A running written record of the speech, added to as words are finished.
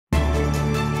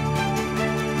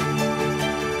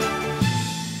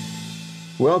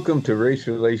Welcome to Race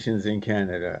Relations in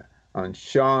Canada on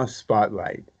Shaw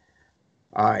Spotlight.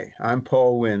 I'm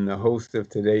Paul Winn, the host of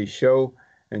today's show,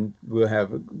 and we'll have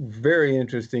very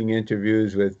interesting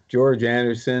interviews with George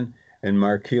Anderson and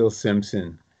Markiel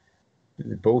Simpson,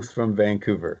 both from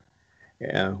Vancouver.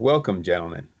 Welcome,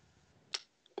 gentlemen.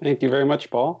 Thank you very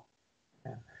much, Paul.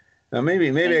 Now,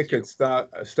 maybe I could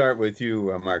start with you,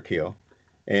 Markiel,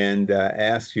 and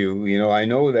ask you. I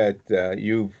know that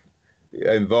you've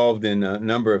involved in a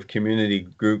number of community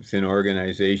groups and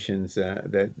organizations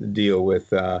that deal with,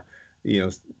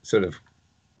 sort of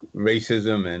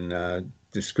racism and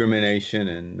discrimination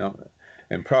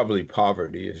and probably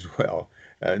poverty as well,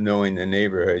 knowing the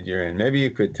neighborhood you're in. Maybe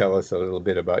you could tell us a little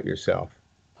bit about yourself.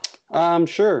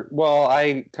 Sure. Well,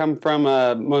 I come from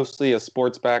mostly a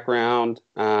sports background.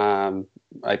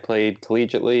 I played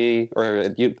collegiately or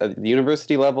at the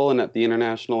university level and at the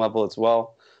international level as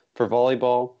well for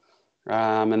volleyball.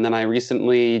 And then I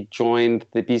recently joined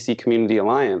the BC Community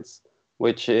Alliance,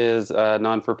 which is a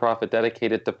non-for-profit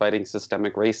dedicated to fighting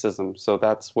systemic racism. So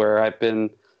that's where I've been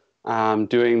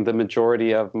doing the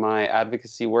majority of my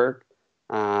advocacy work.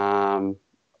 But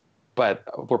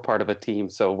we're part of a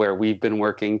team, so where we've been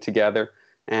working together.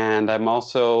 And I'm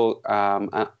also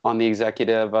on the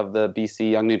executive of the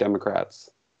BC Young New Democrats,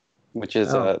 which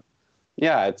is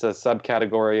it's a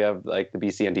subcategory of like the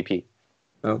BC NDP.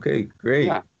 Okay, great.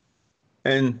 Yeah.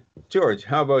 And George,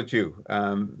 how about you?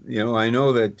 I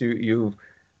know that you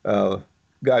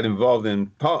got involved in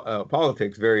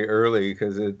politics very early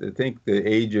because I think the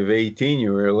age of 18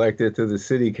 you were elected to the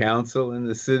city council in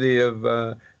the city of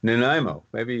Nanaimo.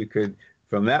 Maybe you could,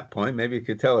 from that point,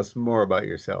 tell us more about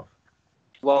yourself.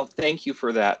 Well, thank you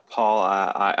for that, Paul.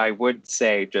 I would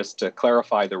say, just to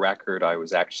clarify the record, I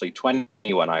was actually 20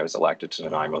 when I was elected to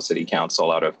Nanaimo City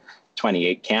Council out of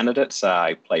 28 candidates.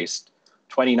 I placed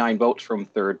 29 votes from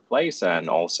third place and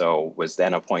also was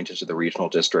then appointed to the Regional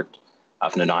District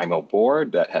of Nanaimo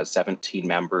Board that has 17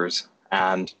 members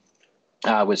and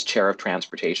was chair of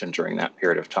transportation during that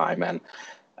period of time. And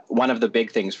one of the big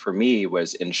things for me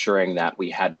was ensuring that we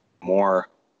had more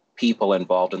people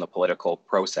involved in the political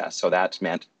process. So that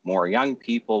meant more young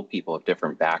people of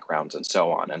different backgrounds and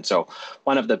so on. And so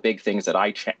one of the big things that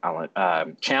I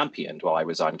championed while I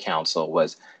was on council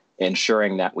was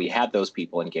ensuring that we had those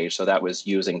people engaged. So that was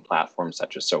using platforms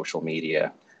such as social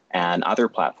media and other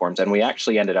platforms. And we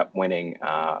actually ended up winning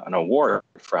an award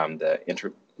from the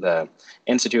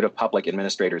Institute of Public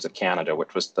Administrators of Canada,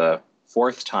 which was the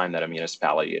fourth time that a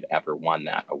municipality had ever won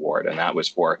that award. And that was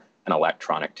for an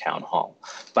electronic town hall.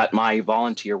 But my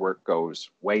volunteer work goes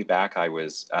way back. I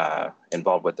was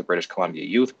involved with the British Columbia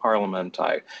Youth Parliament.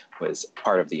 I was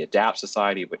part of the ADAPT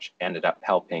Society, which ended up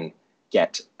helping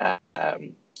get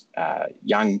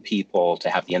young people to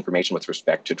have the information with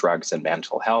respect to drugs and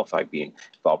mental health. I've been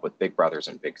involved with Big Brothers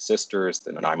and Big Sisters,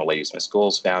 the Nanaimo Ladies Miss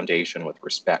Schools Foundation, with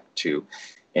respect to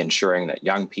ensuring that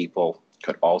young people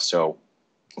could also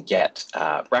get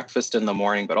breakfast in the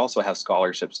morning, but also have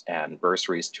scholarships and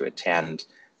bursaries to attend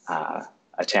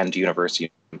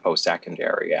university and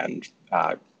post-secondary. And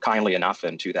kindly enough,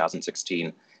 in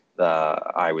 2016,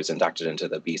 I was inducted into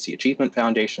the BC Achievement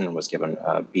Foundation and was given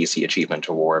a BC Achievement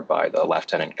Award by the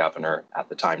Lieutenant Governor at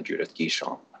the time, Judith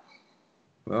Guichon.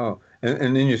 Oh,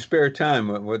 and in your spare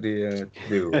time, what do you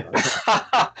do?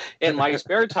 In my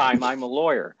spare time, I'm a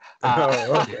lawyer.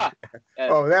 Okay.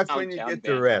 That's when you get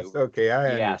to rest. Okay,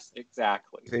 Yes,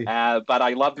 exactly. But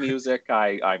I love music.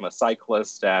 I'm a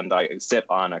cyclist, and I sit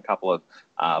on a couple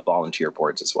of volunteer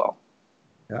boards as well.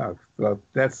 Oh, well,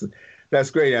 that's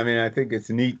great. I mean, I think it's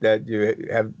neat that you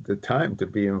have the time to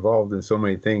be involved in so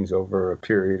many things over a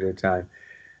period of time.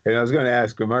 And I was going to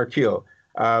ask Markiel,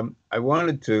 I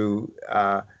wanted to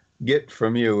get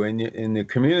from you in the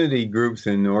community groups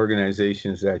and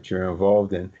organizations that you're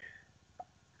involved in,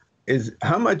 is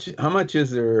how much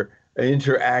is there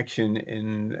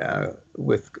interaction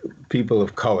with people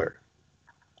of color?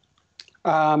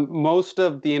 Most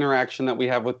of the interaction that we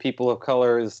have with people of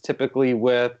color is typically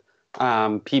with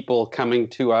people coming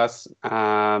to us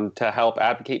to help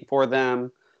advocate for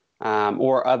them,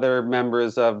 or other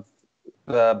members of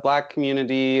the Black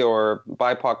community or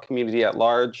BIPOC community at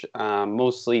large,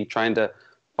 mostly trying to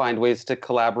find ways to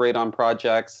collaborate on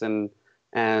projects and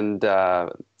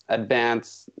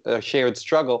advance a shared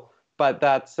struggle. But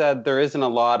that said, there isn't a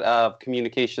lot of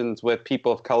communications with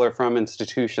people of color from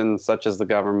institutions such as the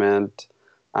government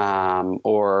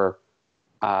or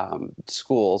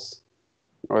schools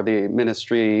or the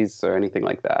ministries or anything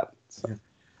like that. So.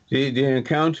 Do you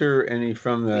encounter any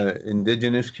from the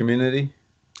Indigenous community,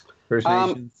 First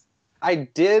Nations? I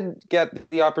did get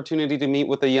the opportunity to meet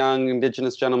with a young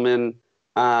Indigenous gentleman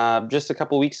just a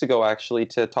couple weeks ago, actually,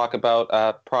 to talk about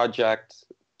a project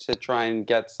to try and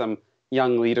get some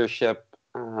young leadership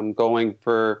going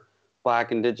for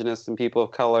Black, Indigenous, and people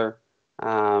of color.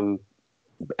 And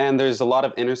there's a lot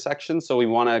of intersections, so we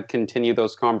want to continue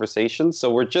those conversations.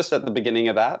 So we're just at the beginning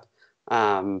of that,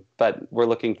 but we're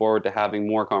looking forward to having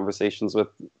more conversations with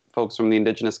folks from the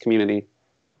Indigenous community.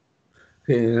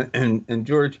 Okay, and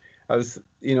George, I was,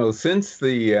 since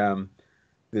the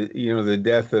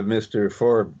death of Mr.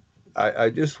 Forbes, I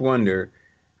just wonder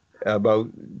about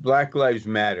Black Lives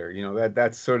Matter.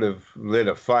 That sort of lit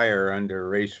a fire under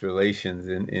race relations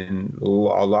in a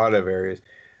lot of areas.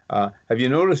 Have you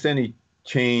noticed any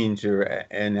change or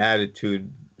an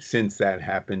attitude since that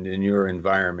happened in your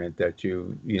environment that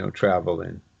you travel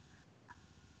in?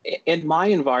 In my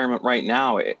environment right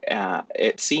now,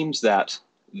 it seems that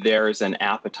there's an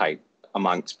appetite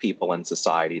amongst people in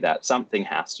society that something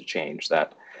has to change,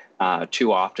 that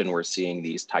too often we're seeing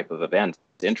these type of events.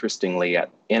 Interestingly,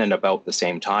 in and about the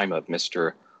same time of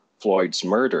Mr. Floyd's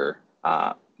murder,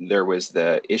 there was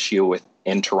the issue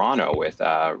in Toronto with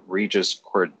Regis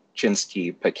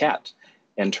Korchinski-Paquette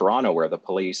in Toronto, where the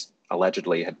police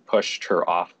allegedly had pushed her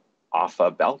off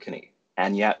a balcony.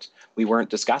 And yet we weren't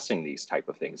discussing these type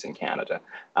of things in Canada.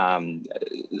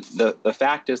 The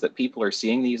fact is that people are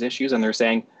seeing these issues and they're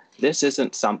saying, this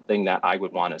isn't something that I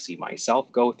would want to see myself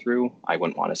go through. I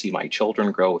wouldn't want to see my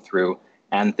children go through,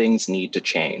 and things need to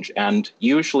change. And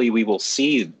usually we will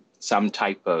see some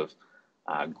type of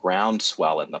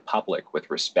groundswell in the public with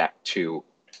respect to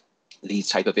these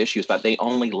type of issues, but they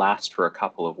only last for a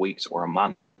couple of weeks or a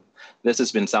month. This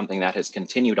has been something that has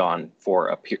continued on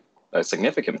for a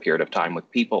significant period of time, with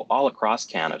people all across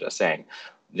Canada saying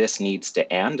this needs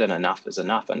to end and enough is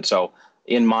enough. And so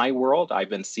in my world, I've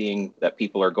been seeing that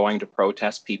people are going to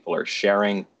protest, people are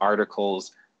sharing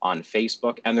articles on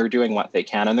Facebook, and they're doing what they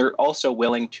can. And they're also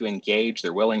willing to engage,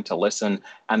 they're willing to listen,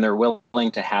 and they're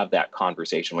willing to have that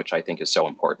conversation, which I think is so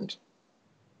important.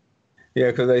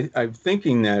 Yeah, because I'm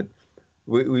thinking that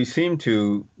we seem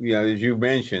to, as you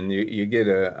mentioned, you get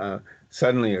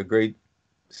suddenly a great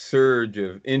surge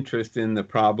of interest in the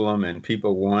problem and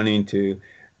people wanting to,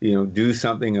 do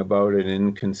something about it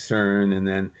and concern. And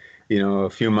then, a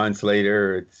few months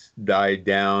later, it's died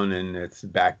down and it's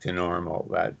back to normal.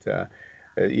 That,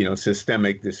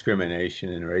 systemic discrimination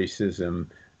and racism,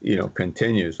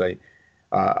 continues.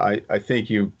 I think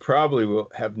you probably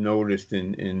will have noticed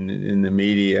in the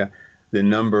media the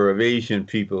number of Asian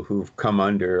people who've come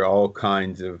under all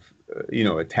kinds of,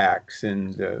 attacks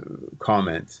and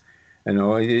comments.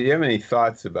 Do you have any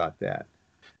thoughts about that?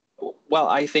 Well,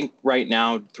 I think right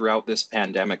now, throughout this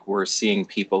pandemic, we're seeing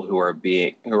people who are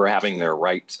having their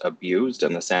rights abused,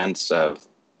 in the sense of,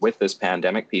 with this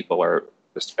pandemic, people are,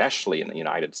 especially in the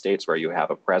United States, where you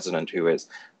have a president who is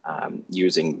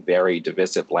using very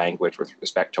divisive language with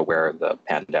respect to where the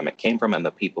pandemic came from and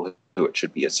the people who it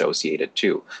should be associated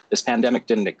to. This pandemic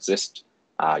didn't exist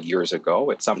years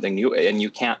ago. It's something new, and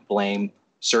you can't blame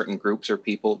certain groups or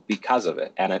people because of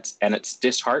it. And it's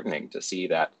disheartening to see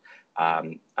that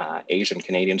Asian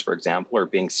Canadians, for example, are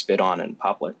being spit on in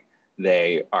public.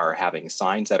 They are having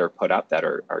signs that are put up that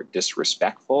are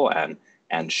disrespectful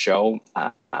and show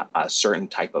a certain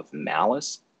type of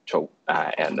malice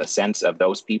and the sense of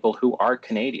those people who are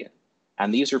Canadian.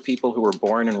 And these are people who were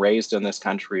born and raised in this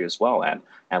country as well,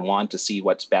 and want to see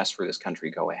what's best for this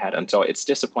country go ahead. And so it's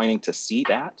disappointing to see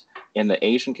that in the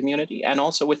Asian community and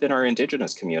also within our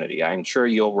Indigenous community. I'm sure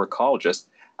you'll recall just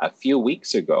a few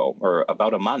weeks ago, or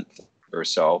about a month or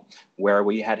so, where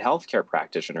we had healthcare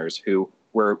practitioners who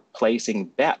were placing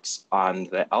bets on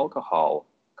the alcohol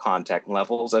contact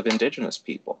levels of Indigenous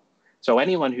people. So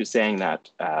anyone who's saying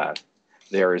that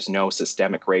there is no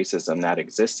systemic racism that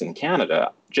exists in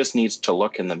Canada just needs to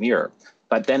look in the mirror.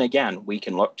 But then again, we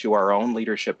can look to our own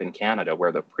leadership in Canada,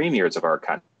 where the premiers of our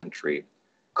country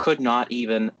could not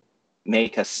even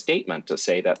make a statement to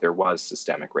say that there was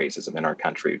systemic racism in our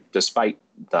country, despite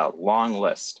the long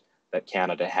list that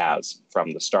Canada has,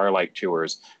 from the Starlight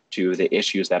Tours to the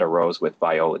issues that arose with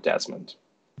Viola Desmond.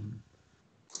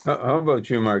 How about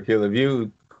you, Markiel? Have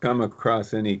you come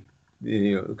across any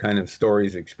kind of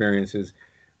stories, experiences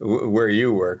where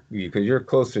you work? Because you're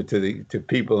closer to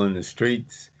people in the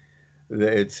streets,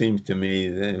 it seems to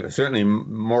me, certainly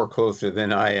more closer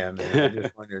than I am. And I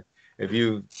just wondered, have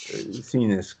you seen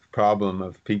this problem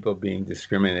of people being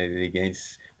discriminated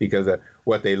against because of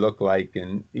what they look like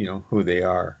and who they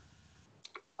are?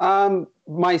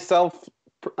 Myself,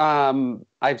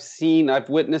 I've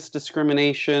witnessed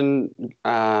discrimination,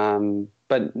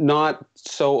 but not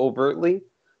so overtly.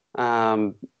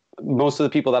 Most of the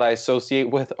people that I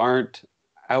associate with aren't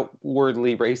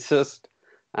outwardly racist.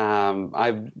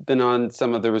 I've been on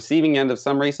some of the receiving end of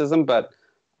some racism, but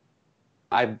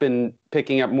I've been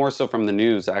picking up more so from the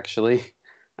news, actually,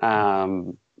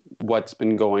 what's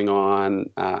been going on.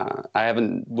 I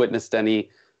haven't witnessed any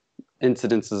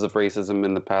incidences of racism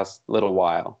in the past little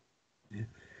while.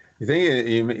 You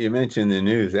think you mentioned the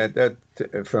news. That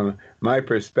from my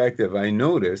perspective, I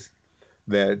noticed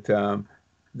that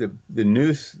the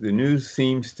news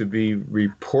seems to be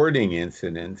reporting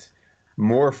incidents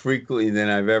more frequently than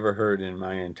I've ever heard in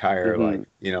my entire life.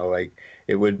 You know, like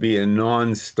it would be a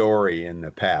non-story in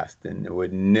the past, and it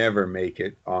would never make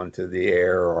it onto the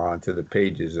air or onto the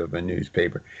pages of a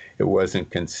newspaper. It wasn't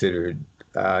considered,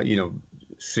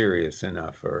 serious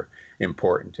enough or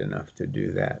important enough to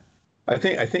do that. I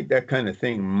think that kind of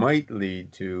thing might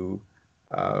lead to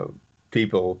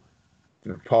people,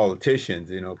 politicians,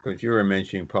 because you were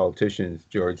mentioning politicians,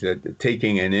 George, that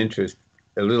taking an interest,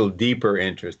 a little deeper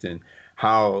interest in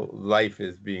how life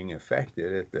is being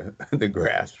affected at the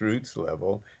grassroots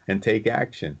level and take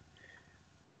action.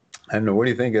 I don't know. What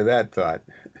do you think of that thought?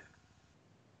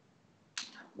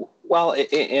 Well,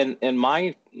 in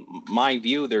my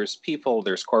view, there's people,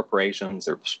 there's corporations,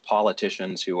 there's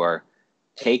politicians who are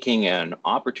taking an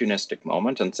opportunistic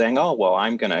moment and saying, oh, well,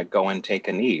 I'm going to go and take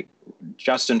a knee.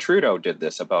 Justin Trudeau did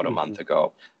this about a month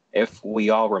ago. If we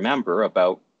all remember,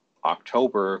 about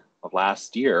October of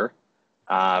last year,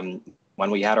 when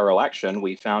we had our election,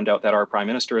 we found out that our prime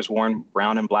minister has worn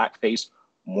brown and blackface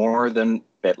more than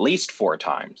at least 4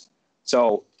 times.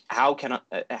 So how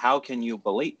can you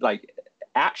believe, like,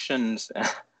 actions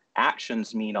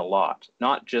mean a lot,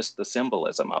 not just the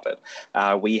symbolism of it.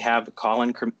 We have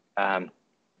Colin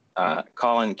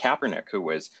Kaepernick, who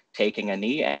was taking a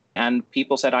knee, and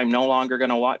people said, I'm no longer going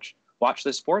to watch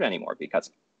this sport anymore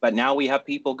but now we have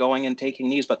people going and taking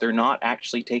knees, but they're not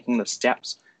actually taking the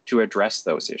steps to address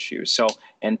those issues. So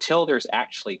until there's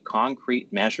actually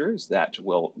concrete measures that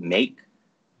will make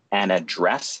and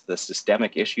address the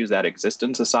systemic issues that exist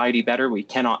in society better, we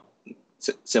cannot,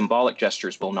 symbolic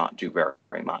gestures will not do very,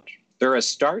 very much. They're a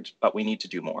start, but we need to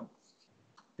do more.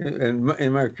 And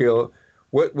Markiel,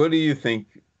 what do you think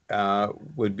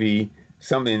would be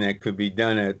something that could be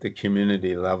done at the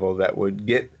community level that would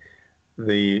get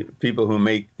the people who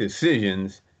make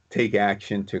decisions take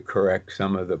action to correct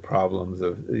some of the problems,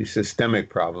 of the systemic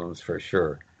problems, for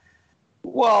sure?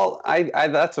 Well,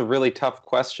 that's a really tough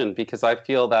question, because I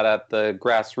feel that at the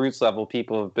grassroots level,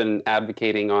 people have been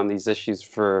advocating on these issues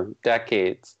for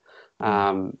decades.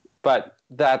 But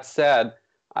that said,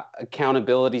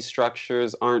 accountability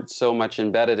structures aren't so much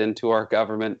embedded into our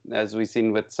government as we've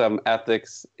seen with some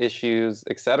ethics issues,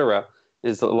 et cetera.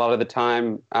 Is a lot of the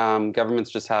time governments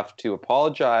just have to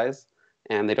apologize,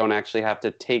 and they don't actually have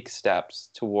to take steps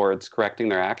towards correcting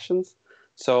their actions.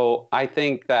 So I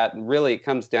think that really it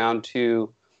comes down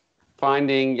to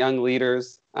finding young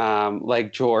leaders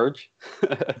like George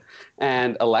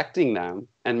and electing them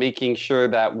and making sure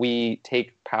that we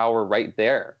take power right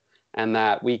there, and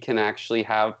that we can actually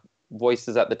have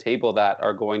voices at the table that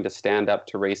are going to stand up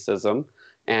to racism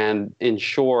and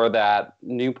ensure that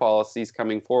new policies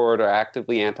coming forward are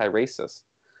actively anti-racist.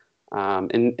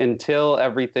 Until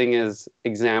everything is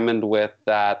examined with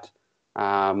that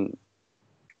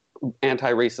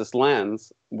anti-racist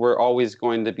lens, we're always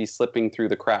going to be slipping through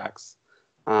the cracks.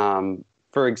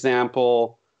 For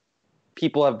example,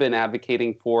 people have been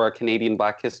advocating for a Canadian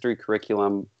Black History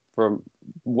curriculum from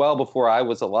well before I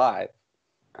was alive.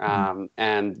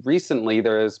 And recently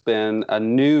there has been a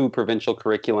new provincial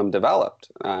curriculum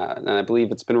developed, and I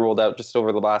believe it's been rolled out just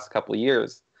over the last couple of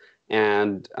years.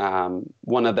 And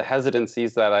one of the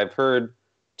hesitancies that I've heard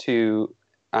to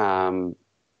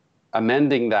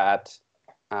amending that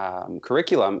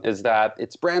curriculum is that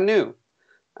it's brand new.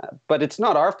 But it's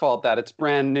not our fault that it's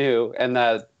brand new and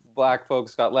that Black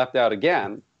folks got left out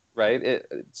again, right?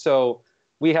 So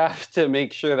we have to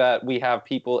make sure that we have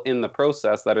people in the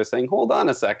process that are saying, hold on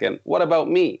a second, what about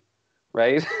me,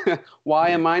 right? Why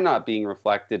am I not being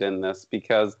reflected in this?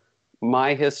 Because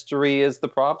my history is the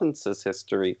province's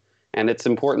history. And it's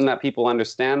important that people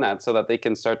understand that so that they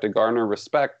can start to garner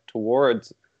respect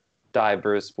towards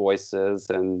diverse voices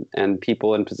and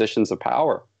people in positions of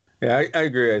power. Yeah, I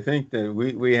agree. I think that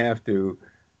we have to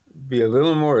be a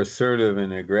little more assertive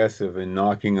and aggressive in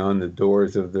knocking on the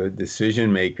doors of the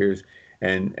decision makers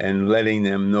and letting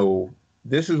them know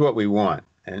this is what we want,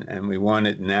 and we want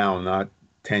it now, not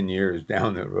 10 years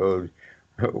down the road.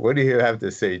 What do you have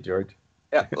to say, George?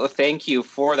 Yeah, well, thank you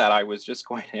for that. I was just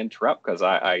going to interrupt because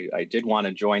I did want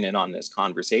to join in on this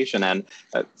conversation. And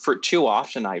for too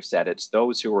often, I've said it's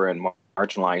those who are in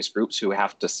marginalized groups who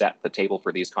have to set the table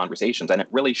for these conversations. And it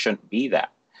really shouldn't be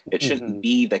that. It shouldn't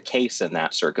be the case in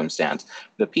that circumstance.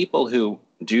 The people who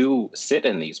do sit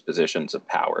in these positions of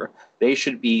power, they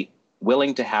should be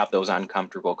willing to have those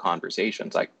uncomfortable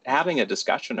conversations, like having a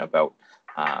discussion about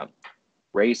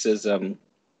racism,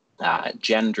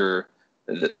 gender,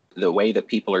 the way that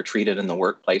people are treated in the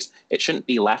workplace. It shouldn't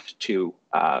be left to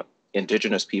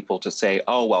Indigenous people to say,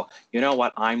 oh, well, you know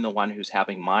what, I'm the one who's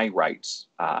having my rights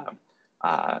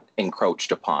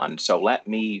encroached upon, so let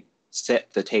me sit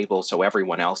at the table so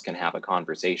everyone else can have a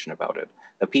conversation about it.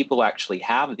 The people who actually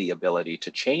have the ability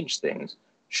to change things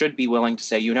should be willing to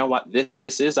say, you know what,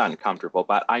 this is uncomfortable,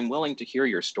 but I'm willing to hear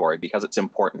your story because it's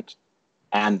important.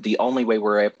 And the only way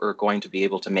we're ever going to be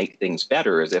able to make things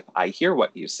better is if I hear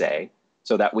what you say,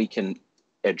 so that we can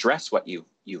address what you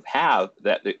have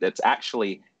that's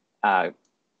actually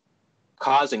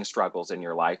causing struggles in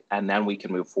your life, and then we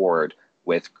can move forward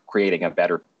with creating a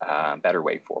better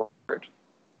way forward.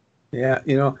 Yeah,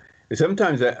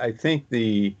 sometimes I think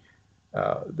the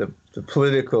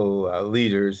political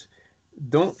leaders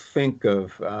don't think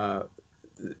of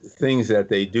things that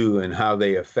they do and how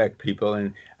they affect people.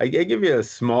 And I give you a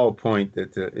small point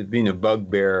that it's been a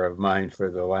bugbear of mine for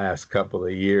the last couple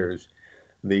of years.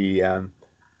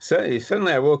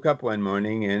 Suddenly I woke up one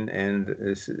morning and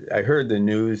I heard the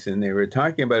news, and they were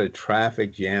talking about a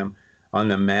traffic jam on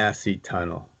the Massey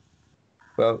Tunnel.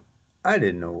 Well, I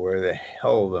didn't know where the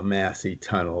hell the Massey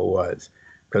Tunnel was,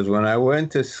 because when I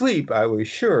went to sleep, I was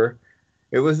sure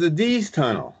it was the Dease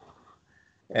Tunnel.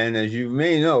 And as you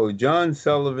may know, John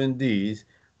Sullivan Dease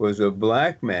was a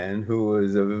black man who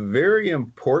was a very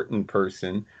important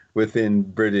person within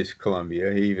British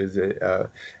Columbia. He was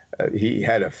he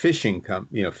had a fishing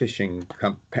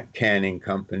canning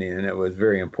company, and it was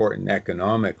very important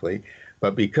economically.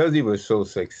 But because he was so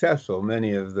successful,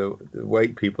 many of the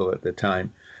white people at the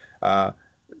time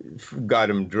got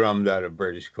him drummed out of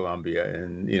British Columbia,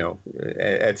 and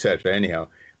et cetera. Anyhow,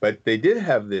 but they did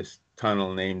have this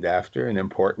tunnel named after an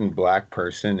important black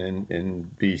person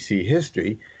in BC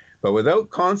history, but without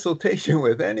consultation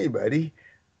with anybody.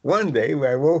 One day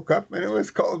I woke up and it was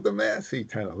called the Massey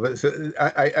Tunnel. So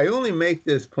I only make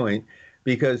this point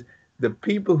because the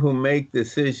people who make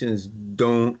decisions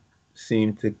don't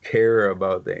seem to care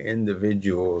about the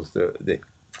individuals, on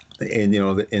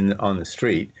the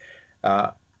street,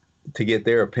 to get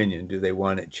their opinion. Do they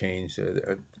want it changed,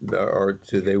 or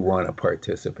do they want to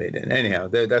participate in? Anyhow,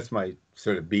 that's my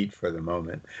sort of beat for the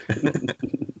moment.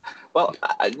 Well,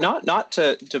 not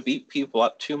to beat people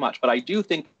up too much, but I do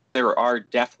think there are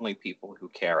definitely people who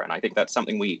care, and I think that's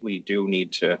something we do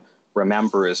need to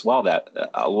remember as well, that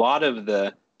a lot of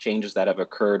the changes that have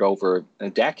occurred over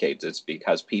decades is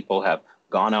because people have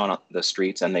gone out on the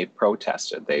streets and they've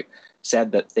protested. They've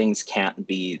said that things can't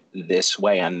be this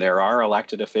way, and there are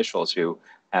elected officials who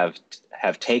have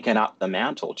taken up the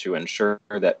mantle to ensure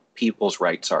that people's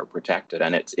rights are protected.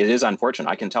 And it is unfortunate.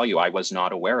 I can tell you I was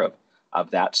not aware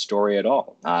of that story at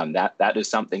all. That is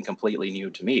something completely new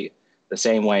to me. The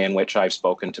same way in which I've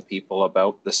spoken to people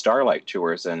about the Starlight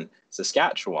Tours in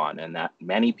Saskatchewan, and that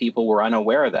many people were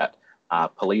unaware that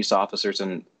police officers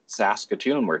in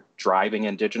Saskatoon were driving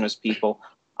Indigenous people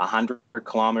 100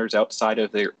 kilometers outside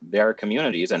of their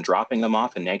communities and dropping them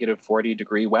off in negative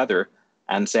 40-degree weather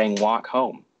and saying, walk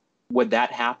home. Would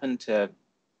that happen to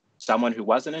someone who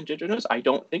wasn't Indigenous? I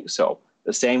don't think so.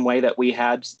 The same way that we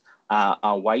had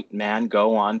a white man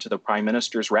go on to the Prime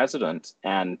Minister's residence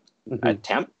and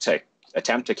attempt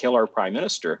to kill our Prime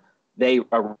Minister, they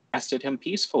arrested him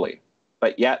peacefully.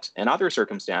 But yet, in other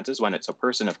circumstances, when it's a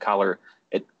person of color,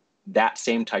 that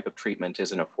same type of treatment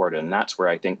isn't afforded. And that's where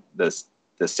I think the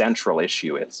central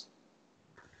issue is.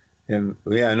 And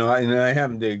I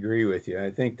happen to agree with you. I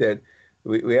think that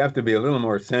we have to be a little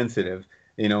more sensitive,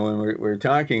 when we're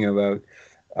talking about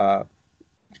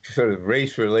sort of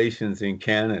race relations in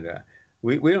Canada.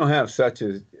 We don't have such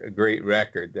a great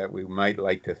record that we might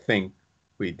like to think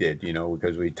we did,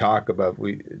 because we talk about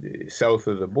south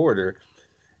of the border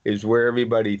is where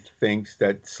everybody thinks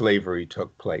that slavery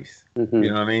took place. You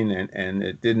know what I mean? And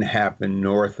it didn't happen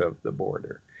north of the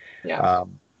border. Yeah.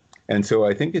 And so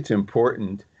I think it's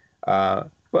important.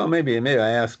 Well, maybe I'll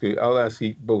ask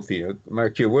you both of you.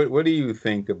 Markiel, what do you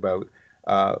think about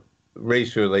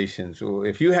race relations?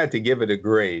 If you had to give it a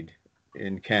grade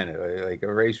in Canada, like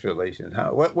a race relation,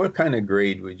 what kind of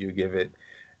grade would you give it?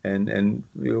 And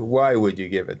why would you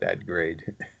give it that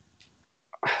grade?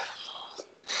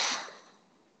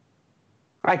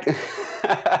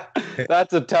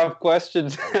 That's a tough question.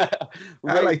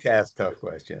 I like to ask tough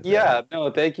questions. Yeah,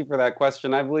 no, thank you for that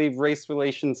question. I believe race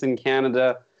relations in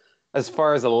Canada, as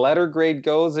far as a letter grade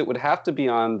goes, it would have to be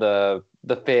on the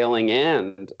failing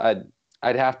end.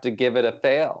 I'd have to give it a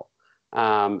fail.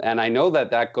 And I know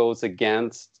that that goes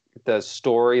against the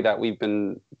story that we've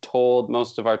been told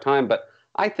most of our time, but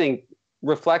I think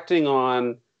reflecting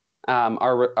on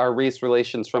our race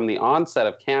relations from the onset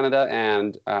of Canada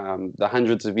and the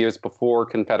hundreds of years before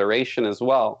Confederation as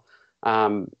well,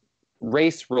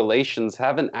 race relations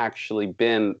haven't actually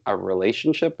been a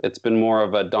relationship. It's been more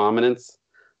of a dominance,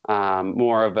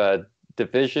 more of a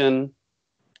division,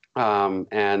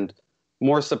 and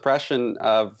more suppression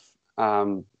of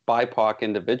BIPOC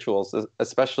individuals,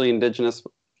 especially Indigenous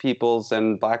peoples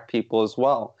and Black people as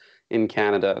well in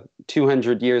Canada.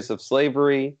 200 years of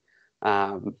slavery,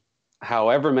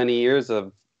 however many years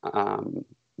of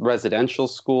residential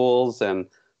schools and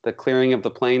the clearing of the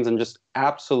plains, and just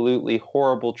absolutely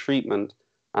horrible treatment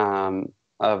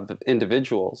of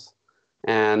individuals.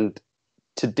 And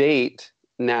to date,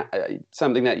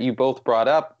 something that you both brought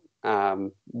up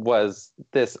was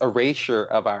this erasure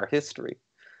of our history.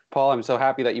 Paul, I'm so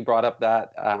happy that you brought up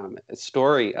that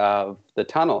story of the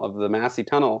tunnel, of the Massey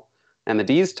Tunnel and the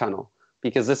Dease Tunnel,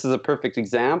 because this is a perfect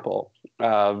example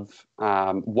of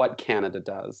what Canada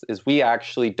does, is we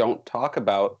actually don't talk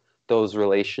about those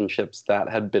relationships that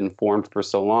had been formed for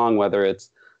so long, whether it's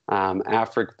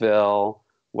Africville,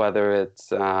 whether it's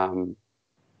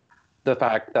the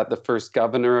fact that the first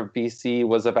governor of BC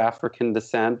was of African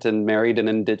descent and married an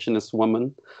Indigenous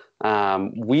woman.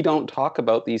 We don't talk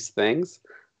about these things.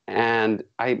 And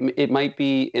it might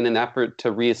be in an effort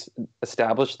to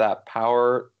re-establish that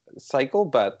power cycle,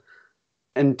 but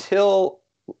until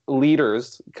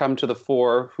leaders come to the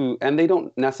fore and they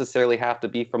don't necessarily have to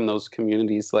be from those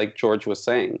communities like George was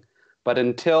saying, but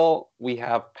until we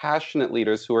have passionate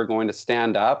leaders who are going to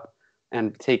stand up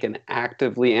and take an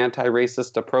actively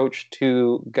anti-racist approach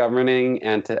to governing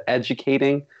and to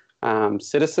educating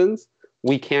citizens,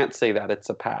 we can't say that it's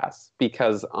a pass,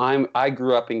 because I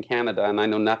grew up in Canada and I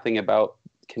know nothing about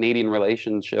Canadian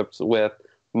relationships with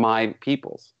my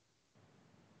peoples.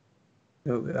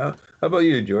 How about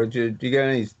you, George? Do you got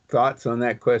any thoughts on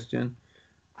that question?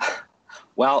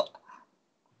 Well,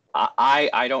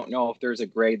 I don't know if there's a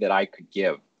grade that I could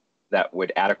give that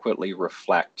would adequately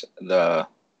reflect the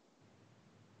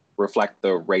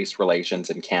race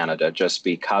relations in Canada, just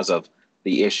because of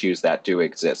the issues that do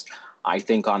exist. I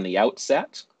think on the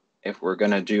outset, if we're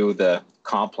going to do the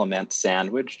compliment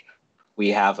sandwich, we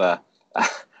have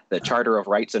the Charter of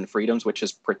Rights and Freedoms, which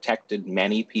has protected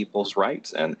many people's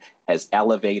rights and has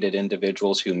elevated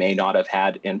individuals who may not have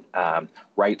had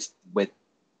rights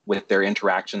with their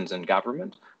interactions in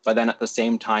government. But then at the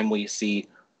same time, we see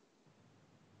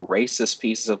racist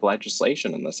pieces of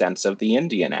legislation in the sense of the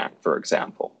Indian Act, for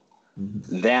example.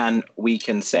 Then we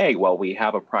can say, well, we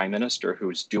have a prime minister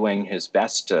who's doing his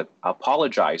best to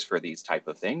apologize for these type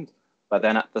of things. But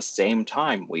then at the same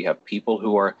time, we have people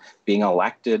who are being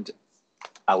elected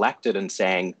and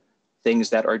saying things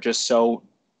that are just so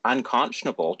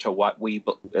unconscionable to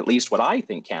at least what I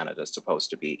think Canada is supposed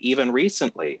to be. Even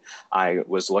recently, I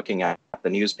was looking at the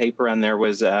newspaper and there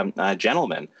was a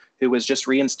gentleman who was just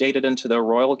reinstated into the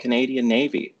Royal Canadian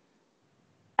Navy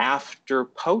after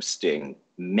posting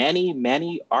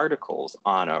many articles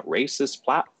on a racist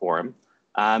platform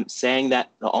saying that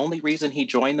the only reason he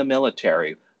joined the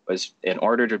military was in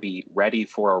order to be ready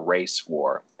for a race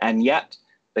war. And yet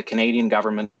the Canadian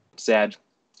government said,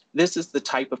 this is the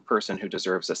type of person who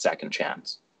deserves a second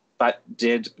chance. But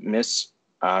did Miss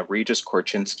Regis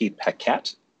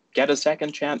Korchinski-Paquette get a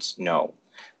second chance? No.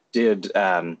 Did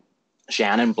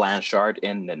Shannon Blanchard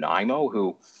in Nanaimo,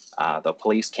 who the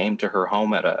police came to her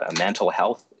home at a mental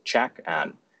health check,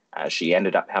 and she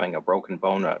ended up having a broken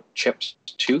bone, a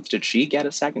chipped tooth. Did she get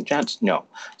a second chance? No.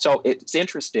 So it's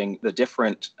interesting, the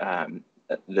different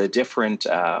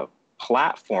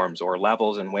platforms or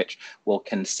levels in which we'll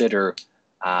consider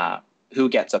who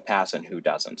gets a pass and who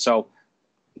doesn't. So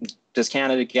does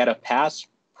Canada get a pass?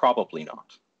 Probably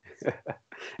not.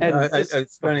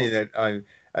 It's funny that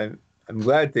I'm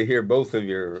glad to hear both of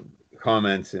your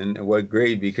comments and what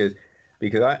grade, because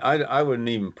I wouldn't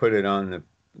even put it on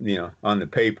the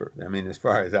paper. I mean, as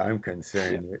far as I'm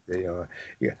concerned,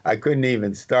 I couldn't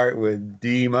even start with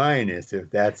D- if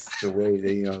that's the way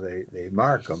they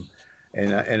mark them,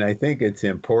 and I think it's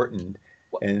important.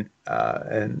 And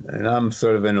I'm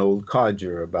sort of an old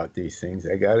codger about these things.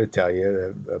 I got to tell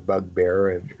you, a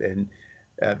bugbear, and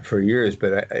for years.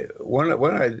 But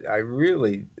I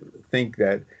really think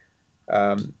that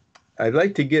I'd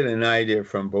like to get an idea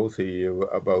from both of you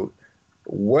about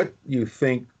what you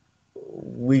think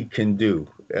we can do.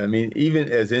 I mean,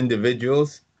 even as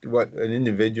individuals, what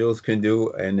individuals can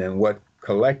do, and then what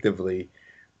collectively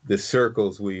the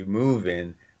circles we move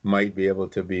in, might be able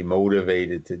to be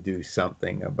motivated to do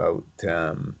something about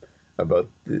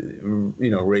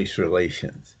race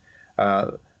relations.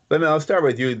 I'll start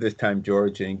with you this time,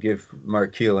 George, and give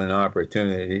Markiel an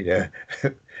opportunity to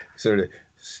sort of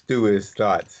stew his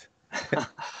thoughts.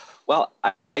 Well,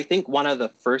 I think one of the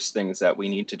first things that we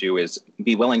need to do is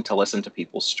be willing to listen to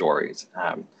people's stories.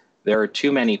 There are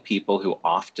too many people who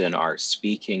often are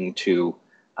speaking to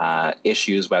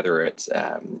issues, whether it's,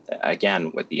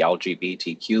 again, with the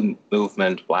LGBTQ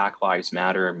movement, Black Lives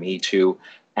Matter, Me Too,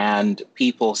 and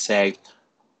people say,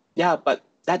 yeah, but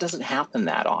that doesn't happen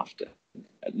that often.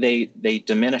 They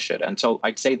diminish it. And so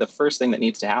I'd say the first thing that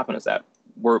needs to happen is that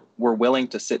we're willing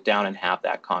to sit down and have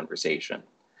that conversation.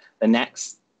 The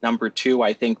next, number two,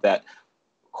 I think that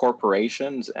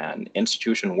corporations and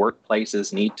institution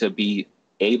workplaces need to be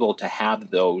able to have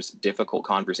those difficult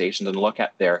conversations and look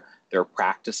at their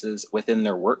practices within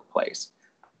their workplace.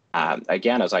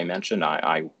 Again, as I mentioned,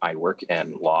 I work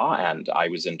in law, and I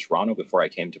was in Toronto before I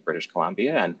came to British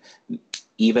Columbia. And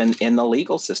even in the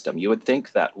legal system, you would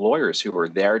think that lawyers who were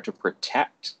there to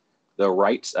protect the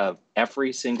rights of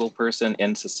every single person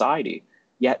in society,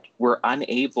 yet were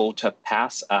unable to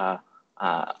pass a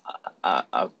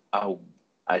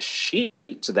sheet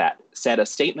that said a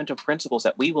statement of principles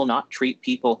that we will not treat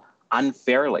people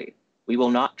unfairly. We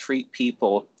will not treat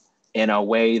people in a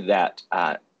way that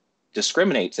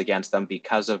discriminates against them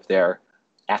because of their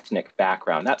ethnic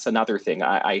background. That's another thing.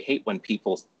 I hate when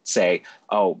people say,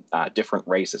 different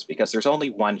races, because there's only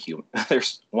one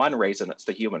there's one race, and it's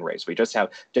the human race. We just have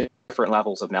different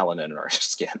levels of melanin in our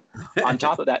skin. On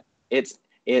top of that, it's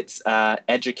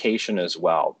education as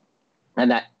well. And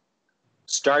that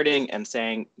starting and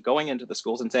saying, going into the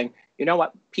schools and saying, you know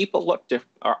what, people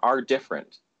are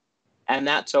different. And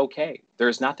that's okay.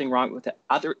 There's nothing wrong with it.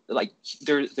 There's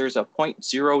a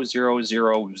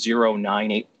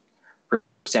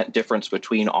 0.00098% difference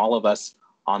between all of us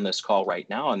on this call right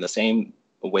now, and the same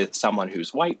with someone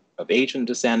who's white, of Asian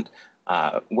descent,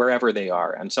 wherever they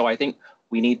are. And so I think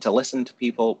we need to listen to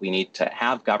people. We need to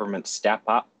have governments step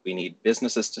up. We need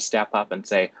businesses to step up and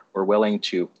say, we're willing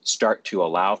to start to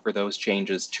allow for those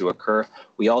changes to occur.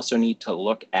 We also need to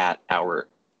look at our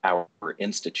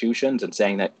institutions and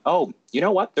saying that, you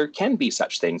know what, there can be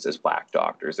such things as Black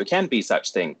doctors. There can be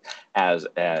such things as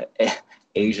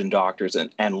Asian doctors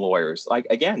and lawyers. Like,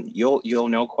 again, you'll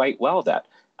know quite well that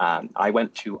I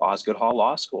went to Osgoode Hall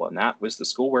Law School, and that was the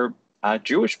school where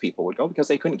Jewish people would go because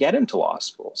they couldn't get into law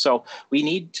school. So we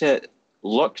need to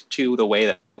look to the way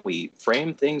that we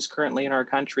frame things currently in our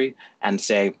country and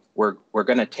say, we're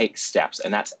going to take steps,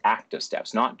 and that's active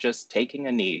steps, not just taking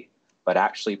a knee, but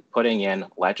actually putting in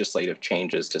legislative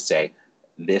changes to say,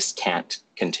 this can't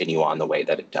continue on the way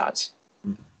that it does.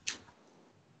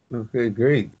 Okay,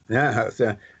 great. Now,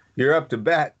 so you're up to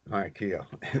bat, Markiel.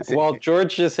 Well,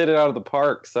 George just hit it out of the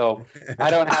park, so I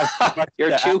don't have much.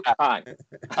 You're too kind.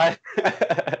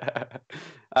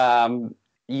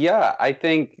 Yeah, I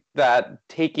think that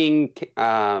taking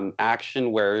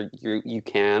action where you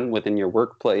can within your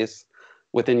workplace,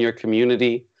 within your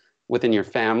community, within your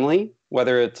family,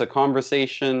 whether it's a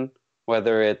conversation,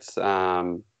 whether it's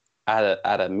at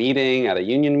a meeting, at a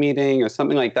union meeting or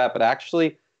something like that, but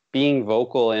actually being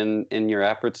vocal in your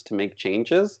efforts to make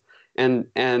changes and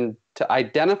to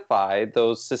identify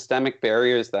those systemic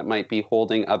barriers that might be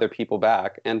holding other people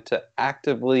back, and to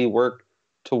actively work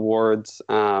towards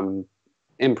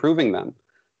improving them.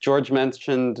 George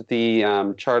mentioned the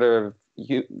Charter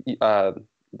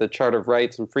of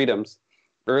Rights and Freedoms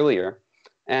earlier,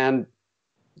 and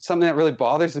something that really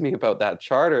bothers me about that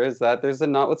charter is that there's a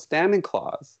notwithstanding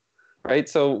clause, right?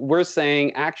 So we're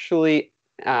saying actually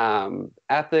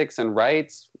ethics and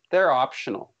rights, they're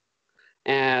optional.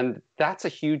 And that's a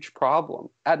huge problem.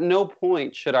 At no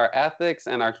point should our ethics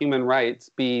and our human rights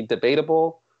be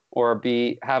debatable or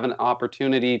have an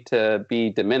opportunity to be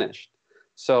diminished.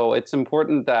 So it's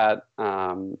important that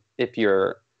if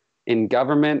you're in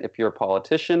government, if you're a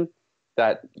politician,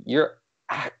 that you're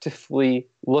actively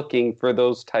looking for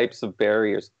those types of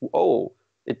barriers.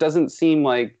 It doesn't seem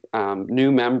like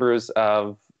new members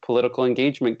of political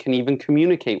engagement can even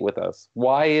communicate with us.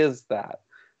 Why is that?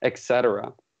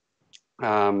 Etc.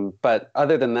 But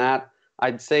other than that,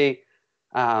 I'd say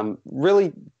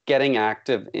really getting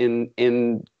active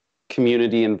in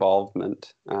community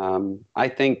involvement. I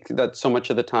think that so much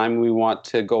of the time we want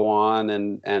to go on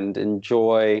and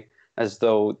enjoy as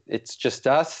though it's just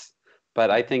us. But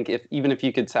I think even if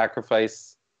you could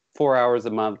sacrifice 4 hours a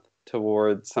month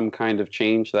towards some kind of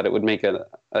change, that it would make a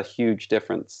huge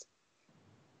difference.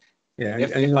 Yeah,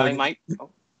 if I might.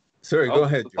 Sorry, go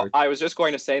ahead, George. I was just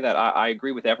going to say that I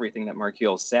agree with everything that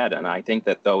Markiel said, and I think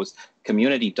that those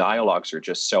community dialogues are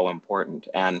just so important,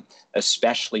 and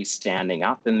especially standing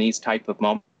up in these type of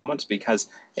moments, because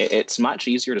it's much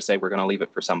easier to say we're going to leave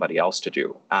it for somebody else to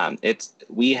do.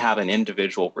 We have an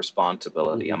individual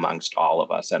responsibility amongst all of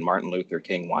us, and Martin Luther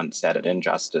King once said it,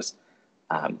 injustice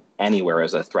anywhere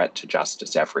is a threat to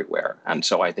justice everywhere. And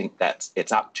so I think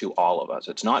it's up to all of us.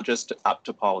 It's not just up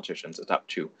to politicians, it's up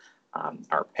to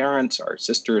our parents, our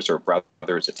sisters or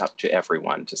brothers. It's up to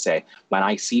everyone to say, when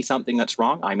I see something that's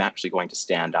wrong, I'm actually going to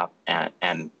stand up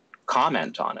and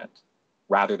comment on it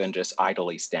rather than just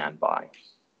idly stand by.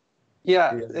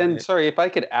 Yeah, and sorry, if I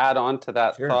could add on to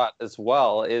that thought as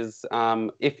well, is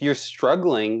if you're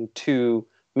struggling to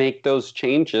make those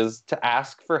changes, to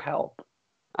ask for help.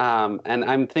 And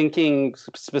I'm thinking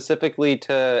specifically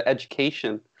to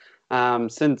education.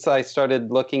 Since I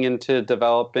started looking into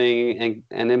developing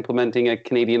and implementing a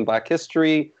Canadian Black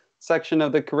History section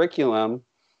of the curriculum,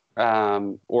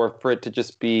 or for it to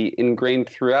just be ingrained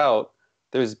throughout,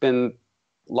 there's been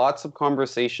lots of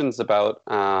conversations about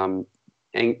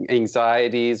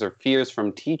anxieties or fears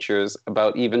from teachers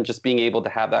about even just being able to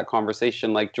have that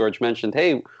conversation. Like George mentioned,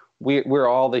 hey, we're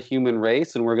all the human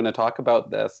race and we're going to talk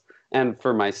about this. And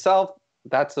for myself,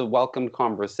 that's a welcome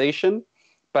conversation.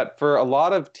 But for a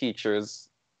lot of teachers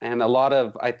and a lot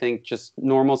of, I think, just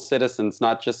normal citizens,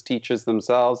 not just teachers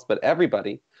themselves, but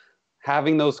everybody,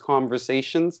 having those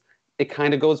conversations, it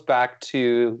kind of goes back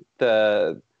to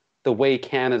the way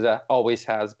Canada always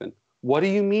has been. What do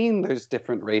you mean there's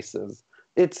different races?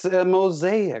 It's a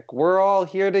mosaic. We're all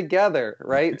here together,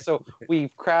 right? So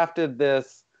we've crafted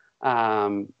this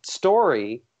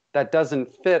story that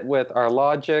doesn't fit with our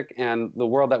logic and the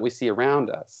world that we see around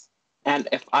us. And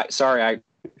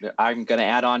I'm going to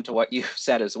add on to what you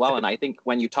said as well. And I think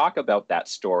when you talk about that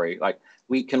story, like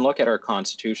we can look at our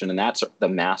Constitution, and that's the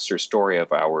master story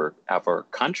of our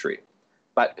country.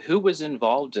 But who was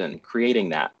involved in creating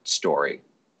that story?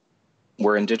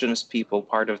 Were Indigenous people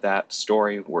part of that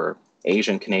story? Were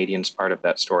Asian Canadians part of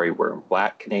that story? Were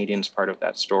Black Canadians part of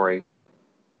that story?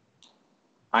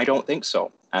 I don't think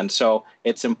so. And so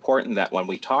it's important that when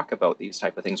we talk about these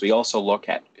type of things, we also look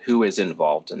at who is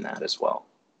involved in that as well.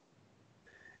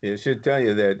 It should tell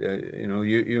you that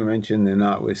you mentioned the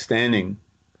notwithstanding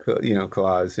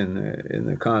clause in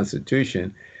the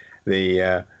Constitution.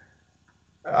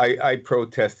 I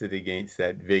protested against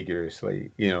that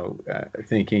vigorously.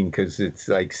 Thinking, because it's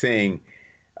like saying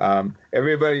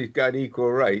everybody's got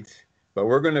equal rights, but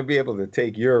we're going to be able to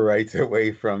take your rights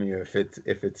away from you if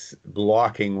it's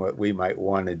blocking what we might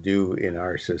want to do in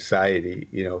our society.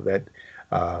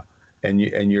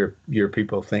 And your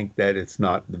people think that it's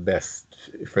not the best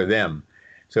for them.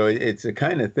 So it's a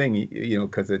kind of thing,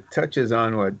 because it touches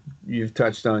on what you've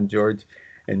touched on, George,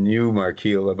 and you,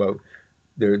 Markiel, about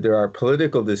there are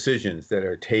political decisions that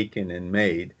are taken and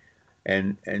made,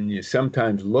 and you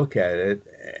sometimes look at it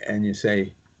and you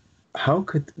say,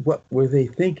 what were they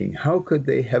thinking? How could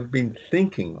they have been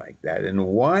thinking like that? And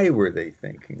why were they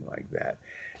thinking like that?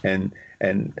 And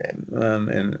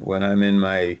when I'm in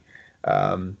my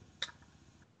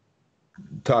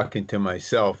talking to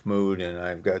myself mood and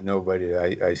I've got nobody,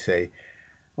 I say,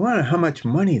 I wonder how much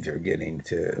money they're getting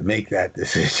to make that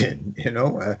decision,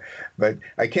 but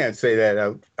I can't say that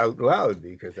out loud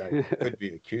because I could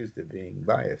be accused of being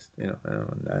biased.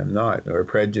 I'm not, or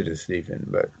prejudiced even,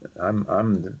 but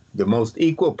I'm the most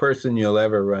equal person you'll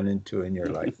ever run into in your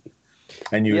life,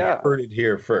 and you heard it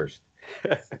here first.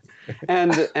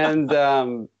 and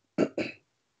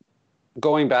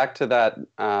going back to that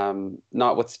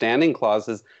notwithstanding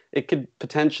clauses, it could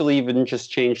potentially even just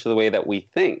change the way that we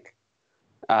think.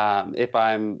 If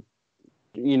I'm,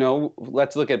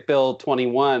 let's look at Bill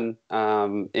 21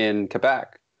 in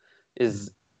Quebec,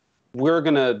 we're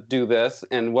going to do this,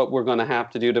 and what we're going to have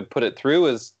to do to put it through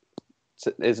is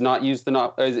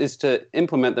to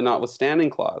implement the notwithstanding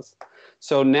clause.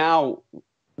 So now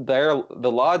the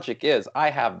logic is I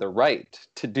have the right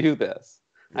to do this.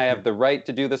 I have the right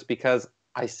to do this because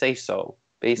I say so,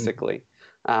 basically.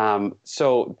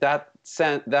 So that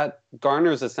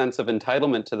garners a sense of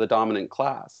entitlement to the dominant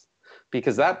class,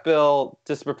 because that bill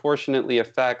disproportionately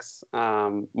affects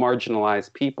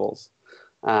marginalized peoples.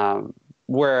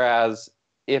 Whereas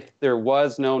if there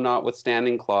was no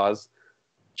notwithstanding clause,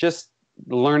 just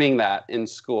learning that in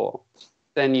school,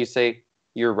 then you say,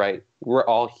 you're right. We're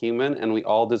all human and we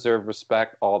all deserve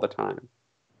respect all the time.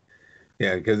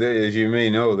 Yeah, because as you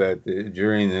may know, that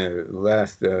during the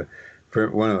last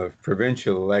one of the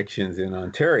provincial elections in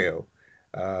Ontario,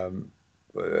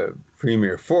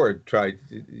 Premier Ford tried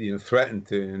to, threatened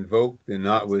to invoke the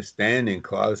notwithstanding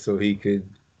clause so he could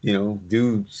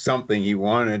do something he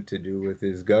wanted to do with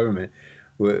his government,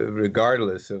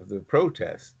 regardless of the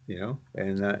protest.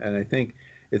 And I think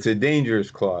it's a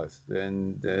dangerous clause,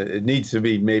 and it needs to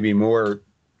be maybe more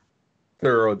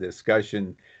thorough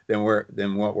discussion than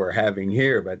what we're having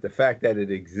here. But the fact that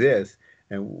it exists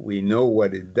and we know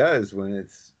what it does when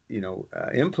it's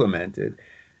implemented,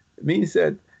 it means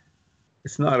that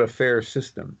it's not a fair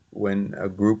system when a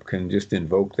group can just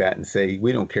invoke that and say,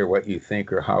 we don't care what you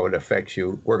think or how it affects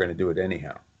you, we're going to do it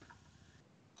anyhow.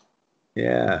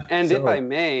 Yeah. And if I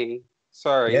may,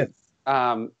 sorry, yes.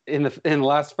 In the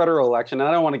last federal election,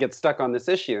 I don't want to get stuck on this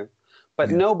issue, but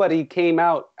nobody came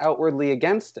out outwardly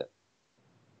against it.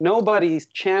 Nobody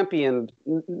championed,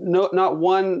 not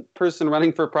one person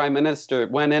running for prime minister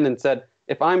went in and said,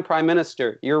 if I'm prime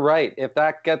minister, you're right. If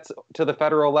that gets to the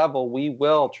federal level, we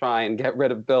will try and get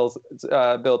rid of Bill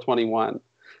 21.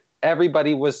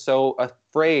 Everybody was so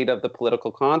afraid of the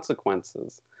political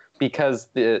consequences because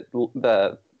the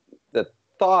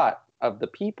thought of the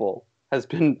people has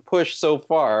been pushed so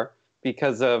far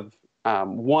because of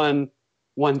one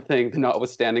thing, the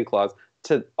notwithstanding clause.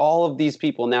 To all of these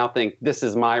people now think this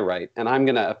is my right, and I'm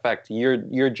going to affect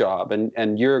your job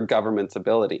and your government's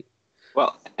ability.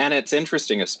 Well, and it's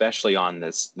interesting, especially on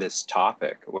this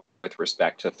topic with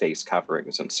respect to face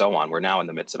coverings and so on. We're now in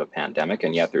the midst of a pandemic,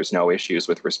 and yet there's no issues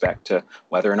with respect to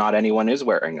whether or not anyone is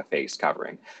wearing a face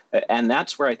covering. And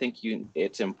that's where I think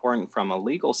it's important from a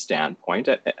legal standpoint,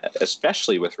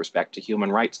 especially with respect to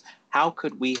human rights. How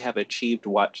could we have achieved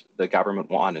what the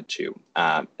government wanted to?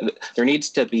 There needs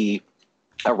to be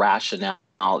a rationale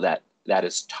that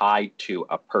is tied to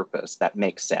a purpose that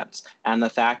makes sense. And the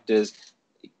fact is,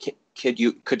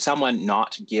 could someone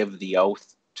not give the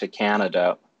oath to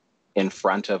Canada in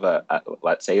front of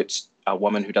let's say it's a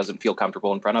woman who doesn't feel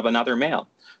comfortable in front of another male?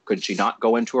 Could she not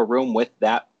go into a room with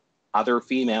that other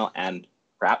female and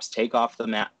perhaps take off the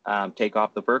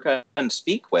burqa and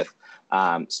speak with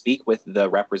the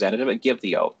representative and give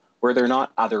the oath? Were there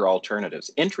not other alternatives?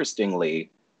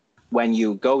 Interestingly, when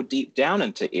you go deep down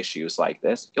into issues like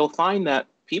this, you'll find that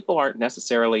people aren't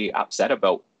necessarily upset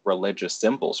about religious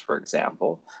symbols, for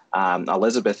example.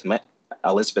 Elizabeth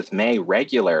May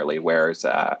regularly wears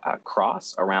a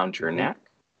cross around her neck,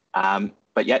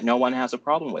 but yet no one has a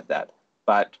problem with that.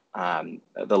 But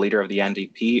the leader of the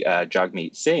NDP,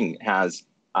 Jagmeet Singh, has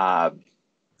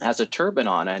a turban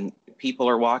on, and people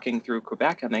are walking through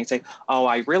Quebec and they say, oh,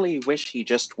 I really wish he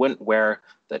just wouldn't wear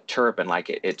the turban. Like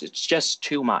it's just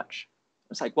too much.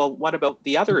 It's like, well, what about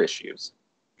the other issues?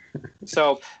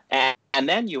 So, and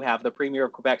then you have the Premier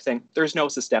of Quebec saying there's no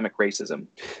systemic racism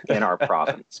in our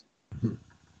province.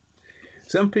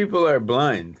 Some people are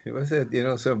blind. What's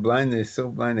that? So blind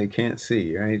they can't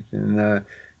see, right? And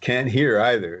can't hear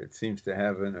either. It seems to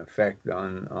have an effect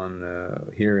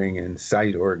on hearing and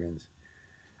sight organs.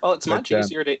 Well, it's much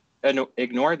easier to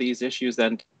ignore these issues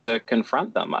than to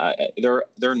confront them.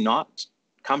 They're not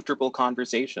comfortable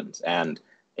conversations. And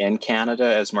in Canada,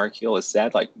 as Markiel has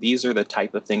said, like these are the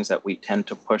type of things that we tend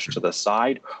to push to the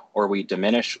side, or we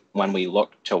diminish when we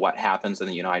look to what happens in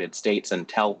the United States and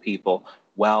tell people,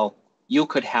 well, you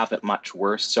could have it much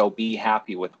worse, so be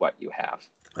happy with what you have.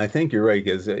 I think you're right,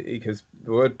 because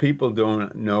what people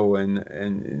don't know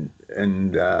and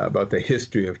about the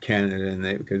history of Canada,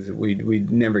 and because we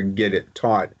never get it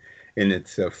taught in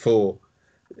its full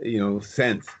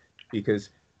sense, because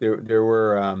there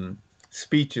were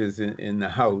speeches in the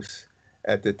House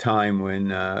at the time when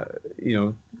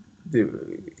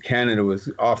Canada was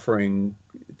offering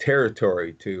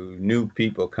territory to new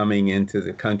people coming into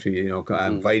the country,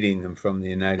 inviting them from the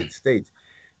United States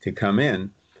to come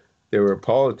in. There were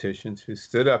politicians who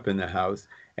stood up in the House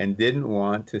and didn't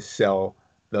want to sell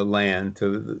the land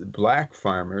to the black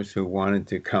farmers who wanted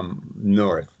to come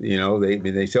north.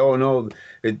 They say, oh no,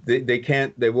 they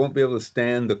can't, they won't be able to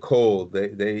stand the cold.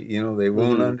 They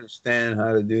won't understand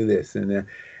how to do this. And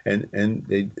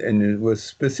it was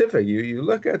specific. You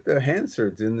look at the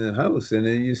Hansards in the House, and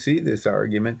you see this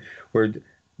argument where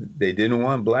they didn't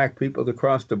want black people to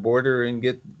cross the border and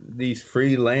get these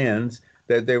free lands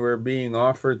that they were being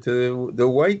offered to the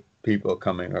white people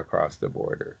coming across the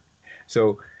border.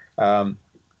 So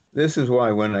this is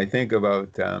why when I think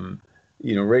about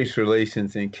race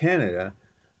relations in Canada,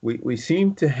 we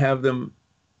seem to have them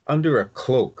under a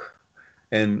cloak,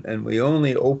 and we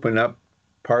only open up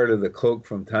part of the cloak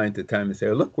from time to time and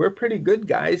say, look, we're pretty good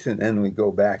guys, and then we go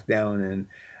back down, and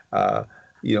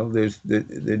there's the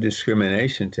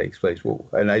discrimination takes place. Well,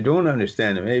 and I don't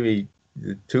understand it. Maybe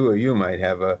the two of you might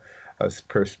have a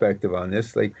perspective on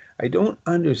this. Like, I don't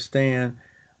understand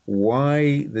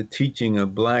why the teaching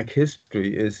of Black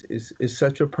history is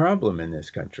such a problem in this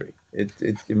country. I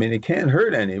mean, it can't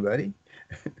hurt anybody.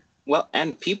 Well,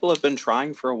 and people have been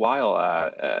trying for a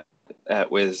while.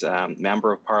 It was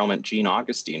Member of Parliament Jean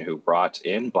Augustine who brought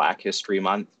in Black History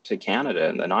Month to Canada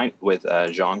in the night with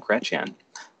Jean Chrétien.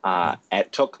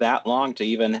 It took that long to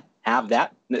even have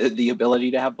the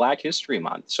ability to have Black History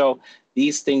Month. So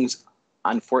these things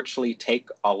unfortunately take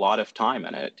a lot of time,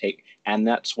 and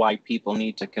that's why people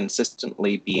need to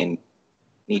consistently be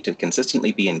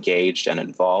engaged and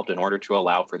involved in order to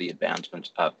allow for the advancement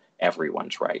of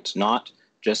everyone's rights, not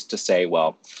just to say,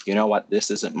 well, you know what, this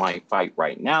isn't my fight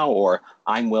right now, or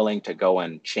I'm willing to go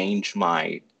and change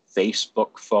my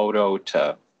Facebook photo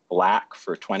to black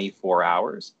for 24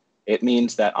 hours. It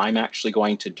means that I'm actually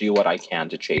going to do what I can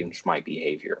to change my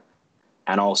behavior,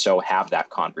 and also have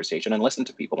that conversation and listen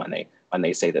to people when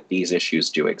they say that these issues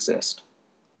do exist.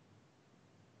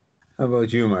 How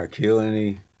about you, Markiel?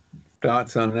 Any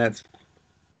thoughts on that?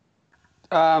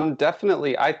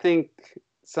 Definitely. I think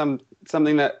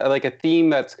something that, like, a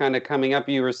theme that's kind of coming up,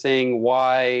 you were saying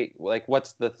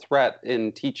what's the threat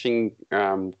in teaching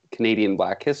Canadian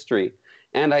Black history?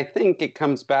 And I think it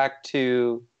comes back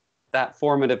to that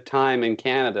formative time in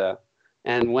Canada,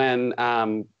 and when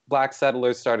Black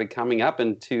settlers started coming up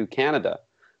into Canada.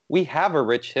 We have a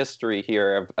rich history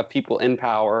here of people in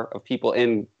power, of people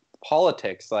in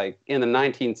politics, like in the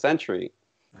 19th century.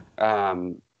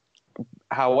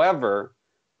 However,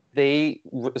 they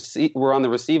were on the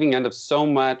receiving end of so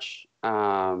much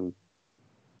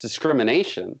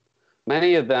discrimination.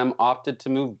 Many of them opted to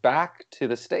move back to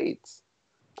the States.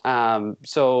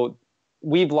 So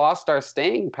we've lost our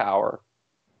staying power.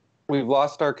 We've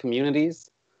lost our communities,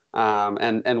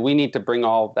 and we need to bring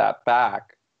all of that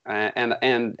back. And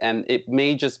it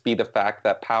may just be the fact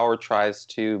that power tries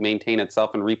to maintain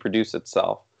itself and reproduce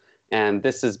itself. And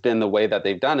this has been the way that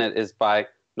they've done it, is by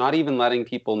not even letting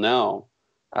people know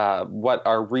what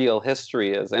our real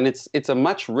history is. And it's a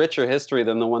much richer history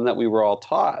than the one that we were all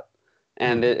taught.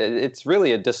 And it's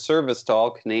really a disservice to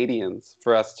all Canadians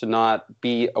for us to not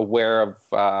be aware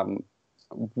of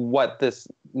what this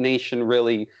nation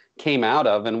really came out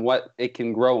of and what it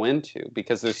can grow into,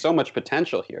 because there's so much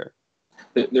potential here.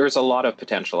 There's a lot of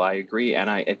potential, I agree. And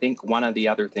I think one of the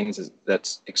other things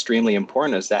that's extremely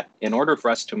important is that in order for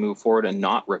us to move forward and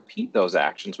not repeat those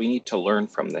actions, we need to learn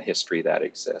from the history that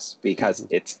exists, because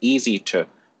it's easy to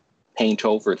paint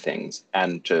over things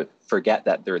and to forget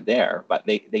that they're there, but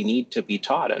they need to be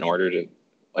taught in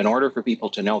order for people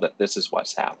to know that this is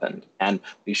what's happened, and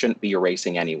we shouldn't be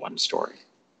erasing anyone's story.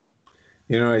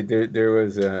 You know, there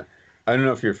was I don't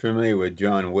know if you're familiar with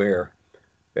John Ware.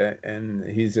 And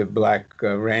he's a Black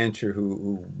rancher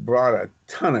who brought a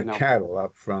ton of cattle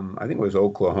up from, I think it was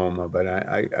Oklahoma, but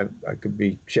I could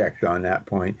be checked on that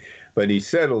point. But he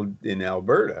settled in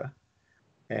Alberta,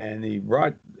 and he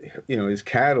brought, his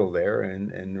cattle there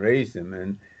and raised them.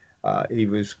 And he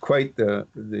was quite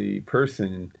the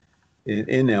person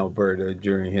in Alberta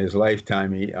during his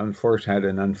lifetime. He unfortunately had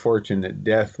an unfortunate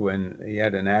death when he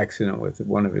had an accident with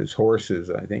one of his horses,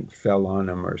 I think fell on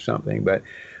him or something.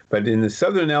 But in the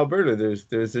southern Alberta,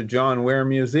 there's a John Ware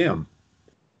Museum.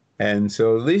 And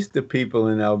so at least the people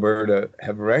in Alberta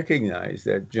have recognized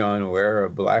that John Ware, a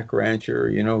Black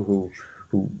rancher, who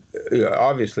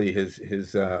obviously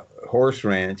his horse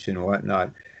ranch and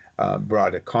whatnot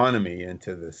brought economy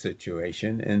into the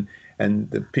situation. And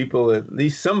the people, at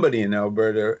least somebody in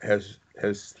Alberta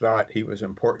has thought he was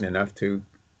important enough to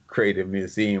create a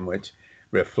museum which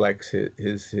reflects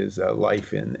his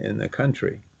life in the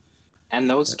country. And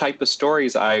those type of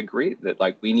stories, I agree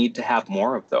that we need to have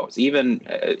more of those. Even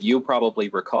you probably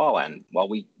recall, and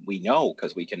we know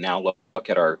because we can now look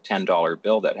at our $10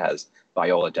 bill that has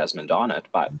Viola Desmond on it.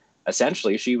 But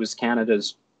essentially, she was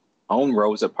Canada's own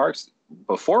Rosa Parks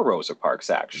before Rosa Parks,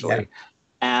 actually. Yeah.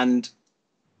 And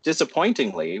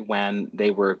disappointingly, when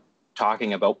they were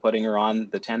talking about putting her on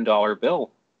the $10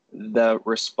 bill, the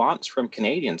response from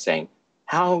Canadians saying,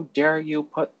 "How dare you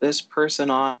put this person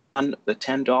on the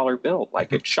 $10 bill?"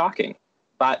 It's shocking,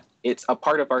 but it's a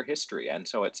part of our history, and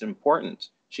so it's important.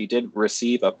 She did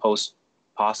receive a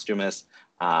posthumous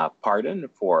pardon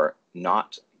for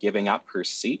not giving up her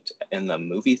seat in the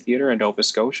movie theater in Nova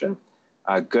Scotia.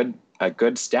 A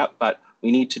good step, but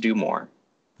we need to do more.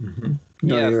 Mm-hmm.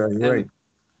 No, yes, you're right.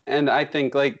 And I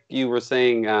think, like you were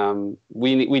saying,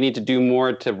 we need to do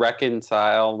more to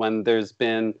reconcile when there's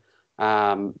been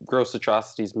gross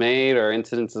atrocities made or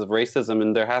incidences of racism,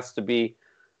 and there has to be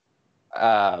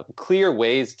clear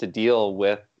ways to deal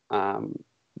with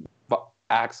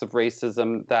acts of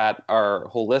racism that are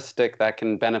holistic, that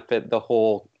can benefit the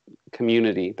whole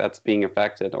community that's being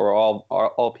affected, or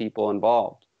all people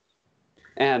involved.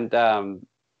 And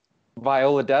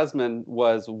Viola Desmond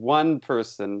was one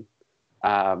person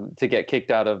to get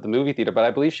kicked out of the movie theater, but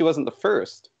I believe she wasn't the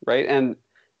first, right? And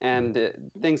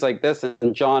things like this,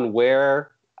 and John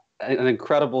Ware, an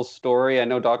incredible story. I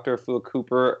know Dr. Afua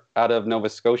Cooper out of Nova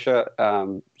Scotia.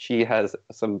 She has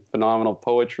some phenomenal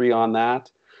poetry on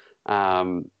that.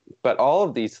 But all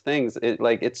of these things,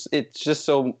 it's just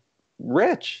so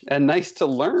rich and nice to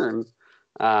learn.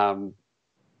 But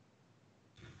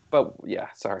yeah,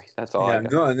 sorry, that's all. Yeah,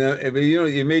 no, but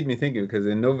you made me think of it, because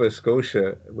in Nova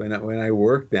Scotia, when I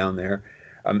worked down there,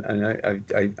 and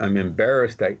I'm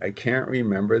embarrassed, I can't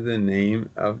remember the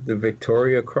name of the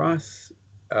Victoria Cross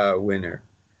winner.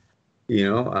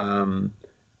 And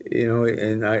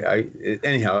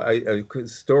anyhow, a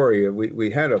story.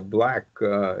 We had a Black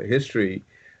history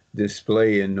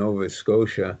display in Nova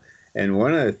Scotia, and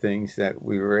one of the things that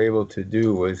we were able to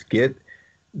do was get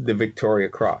the Victoria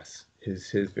Cross,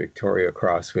 his Victoria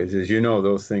Cross, because, as you know,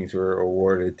 those things were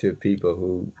awarded to people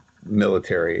who,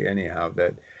 military anyhow,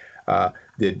 that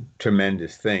did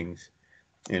tremendous things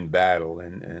in battle,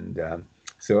 and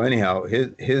so anyhow,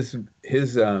 his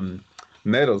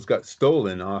medals got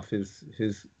stolen off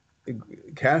his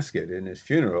casket in his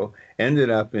funeral, ended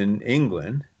up in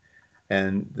England.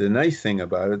 And the nice thing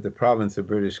about it, the province of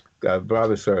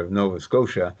Nova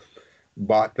Scotia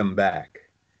bought them back.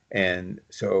 And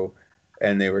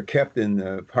they were kept in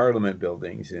the Parliament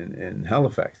buildings in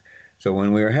Halifax. So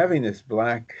when we were having this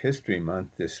Black History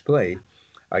Month display,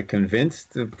 I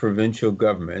convinced the provincial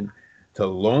government to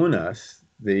loan us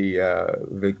the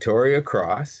Victoria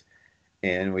Cross,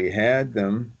 and we had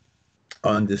them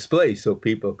on display so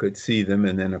people could see them.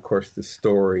 And then, of course, the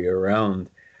story around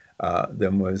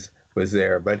them was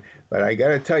there. But I got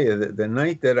to tell you that the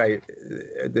night that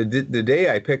the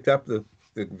day I picked up the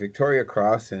Victoria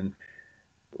Cross and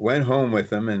went home with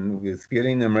them and was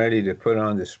getting them ready to put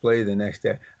on display the next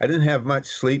day, I didn't have much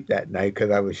sleep that night, because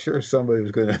I was sure somebody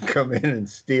was going to come in and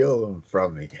steal them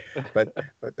from me. But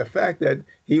the fact that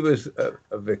he was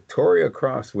a Victoria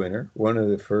Cross winner, one of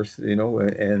the first,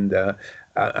 and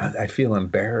I feel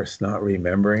embarrassed not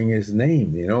remembering his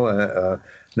name.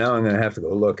 Now I'm going to have to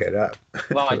go look it up.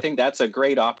 Well, I think that's a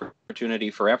great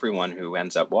opportunity for everyone who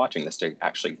ends up watching this to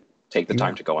actually take the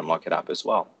time to go and look it up as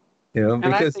well.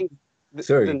 And I think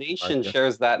the nation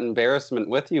shares that embarrassment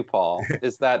with you, Paul,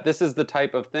 is that this is the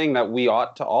type of thing that we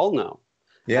ought to all know.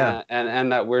 Yeah.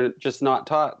 And that we're just not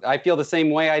taught. I feel the same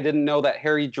way. I didn't know that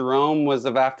Harry Jerome was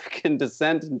of African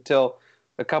descent until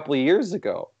a couple of years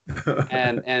ago.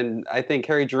 and I think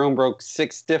Harry Jerome broke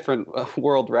 6 different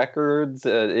world records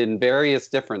in various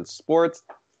different sports.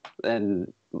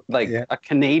 And a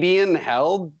Canadian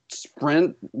held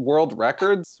sprint world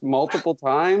records multiple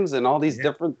times and all these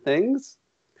different things.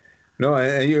 No,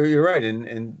 you're right.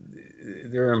 And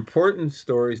they're important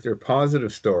stories. They're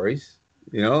positive stories,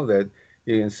 that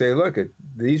you can say, look,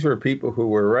 these were people who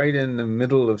were right in the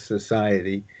middle of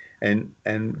society and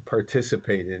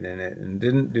participated in it and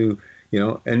didn't do,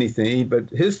 anything. But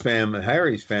his family,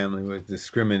 Harry's family, was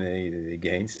discriminated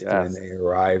against when they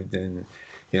arrived. And,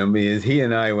 because he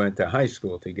and I went to high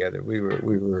school together. We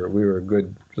were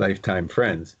good lifetime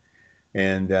friends.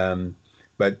 And,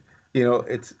 but,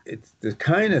 it's the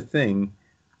kind of thing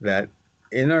that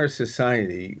in our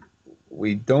society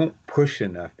we don't push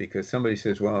enough, because somebody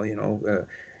says, well,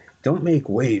 don't make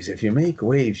waves. If you make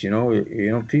waves,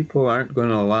 people aren't going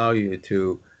to allow you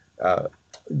to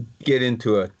get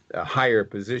into a higher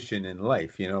position in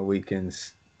life. We can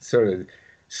sort of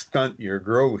stunt your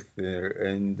growth there,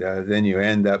 and then you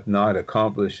end up not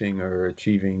accomplishing or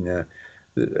achieving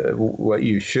what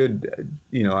you should,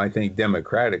 I think,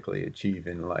 democratically achieve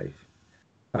in life.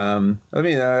 And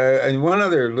one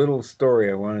other little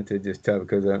story I wanted to just tell,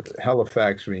 because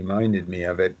Halifax reminded me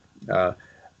of it.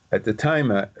 At the time,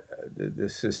 the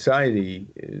society,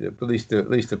 at least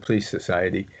the police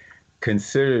society,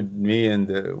 considered me and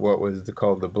what was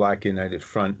called the Black United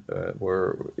Front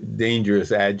were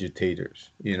dangerous agitators.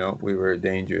 We were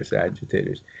dangerous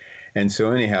agitators. And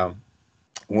so anyhow,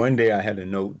 one day I had a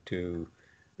note to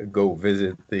go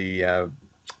visit the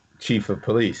chief of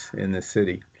police in the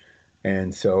city.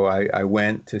 And so I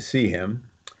went to see him,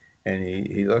 and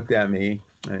he looked at me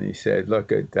and he said, look,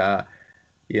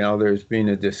 there's been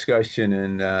a discussion,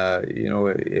 and,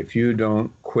 if you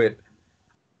don't quit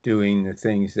doing the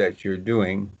things that you're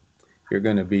doing, you're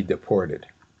going to be deported.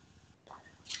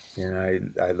 And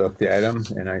I looked at him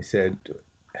and I said,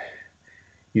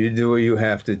 you do what you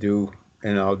have to do,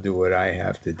 and I'll do what I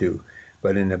have to do.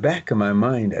 But in the back of my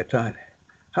mind, I thought,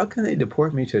 how can they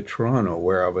deport me to Toronto,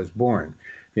 where I was born?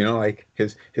 Like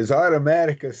his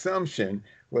automatic assumption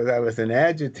was I was an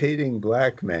agitating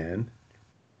black man.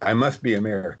 I must be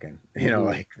American,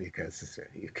 like because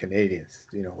Canadians,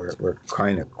 we're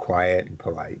kind of quiet and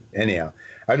polite. Anyhow,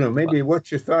 I don't know. Maybe what's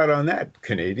your thought on that,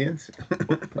 Canadians?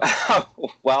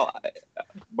 Well,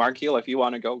 Markiel, if you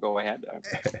want to go ahead.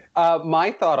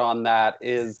 My thought on that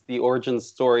is the origin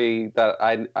story that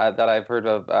I've heard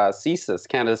of CSIS,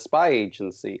 Canada's spy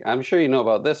agency. I'm sure you know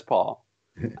about this, Paul.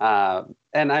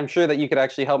 And I'm sure that you could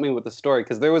actually help me with the story,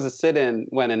 because there was a sit-in in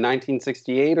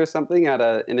 1968 or something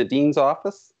in a dean's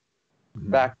office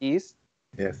back east,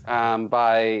 yes,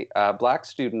 by black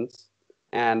students,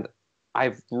 and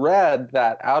I've read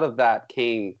that out of that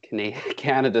came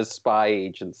Canada's spy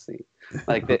agency,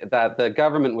 like that the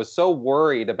government was so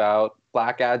worried about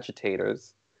black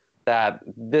agitators that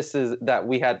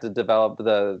we had to develop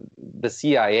the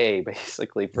CIA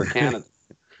basically for Canada.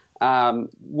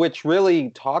 Which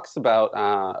really talks about,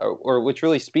 or which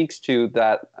really speaks to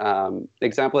that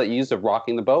example that you used of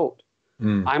rocking the boat.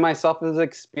 I myself have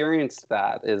experienced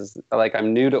that. Is like,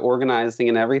 I'm new to organizing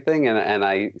and everything, and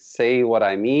I say what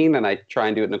I mean, and I try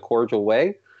and do it in a cordial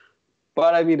way.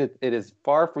 But I mean, it is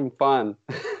far from fun,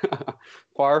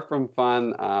 far from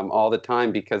fun all the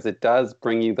time, because it does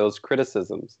bring you those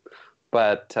criticisms.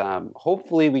 But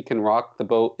hopefully we can rock the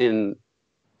boat in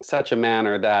such a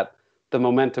manner that the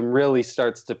momentum really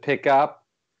starts to pick up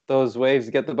those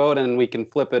waves, get the boat, and we can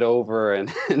flip it over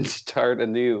and start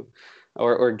anew,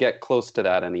 or get close to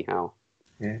that anyhow.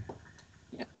 Yeah.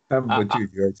 How about you,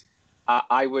 George?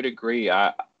 I would agree.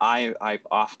 I've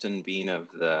often been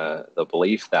of the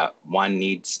belief that one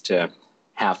needs to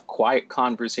have quiet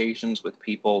conversations with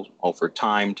people over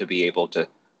time to be able to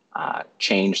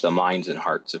change the minds and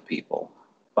hearts of people.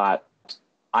 But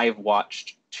I've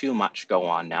watched too much go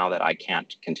on now that I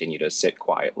can't continue to sit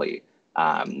quietly.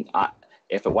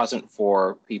 If it wasn't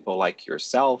for people like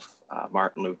yourself,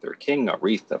 Martin Luther King,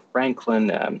 Aretha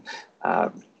Franklin,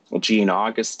 Jean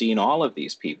Augustine, all of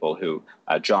these people who,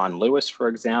 John Lewis, for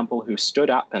example, who stood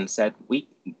up and said,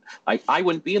 I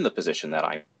wouldn't be in the position that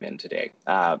I'm in today.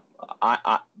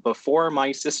 Before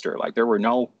my sister, like, there were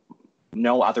no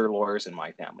other lawyers in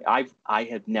my family. I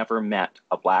had never met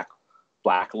a black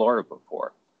lawyer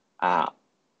before.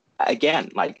 Again,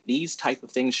 like, these type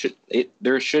of things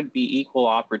there should be equal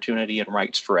opportunity and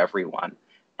rights for everyone.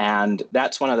 And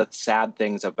that's one of the sad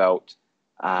things about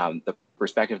the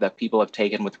perspective that people have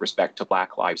taken with respect to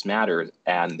Black Lives Matter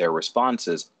and their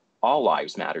responses. All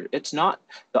lives matter. It's not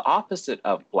the opposite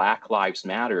of Black Lives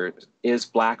Matter is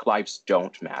Black Lives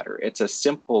Don't Matter. It's a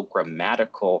simple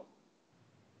grammatical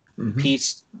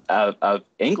piece of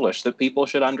English that people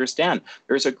should understand.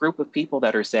 There's a group of people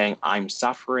that are saying, I'm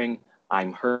suffering,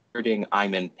 I'm hurting,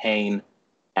 I'm in pain,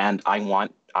 and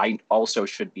I also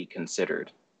should be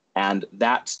considered. And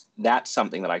that's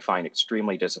something that I find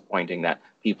extremely disappointing, that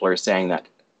people are saying that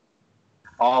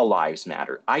all lives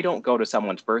matter. I don't go to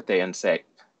someone's birthday and say,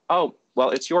 oh, well,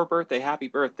 it's your birthday, happy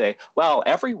birthday. Well,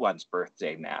 everyone's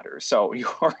birthday matters, so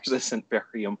yours isn't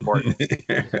very important.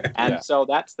 And so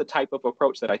that's the type of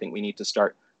approach that I think we need to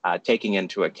start taking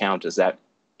into account, is that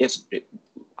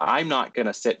I'm not going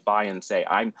to sit by and say,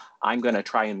 I'm going to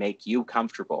try and make you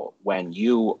comfortable when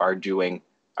you are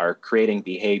creating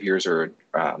behaviors or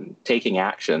taking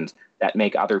actions that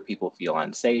make other people feel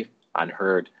unsafe,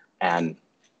 unheard, and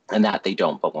that they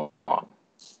don't belong.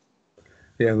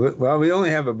 Yeah, well, we only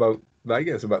have about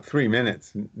 3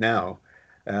 minutes now.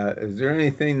 Is there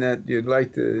anything that you'd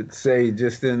like to say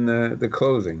just in the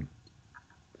closing?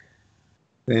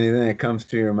 Anything that comes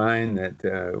to your mind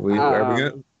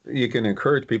that you can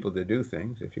encourage people to do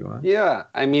things if you want? Yeah,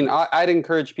 I mean, I'd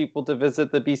encourage people to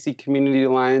visit the BC Community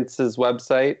Alliance's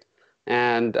website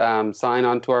and sign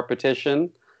on to our petition.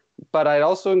 But I'd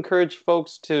also encourage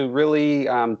folks to really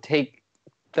take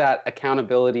that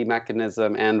accountability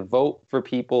mechanism and vote for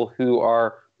people who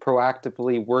are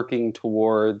proactively working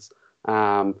towards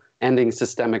ending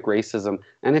systemic racism.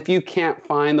 And if you can't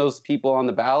find those people on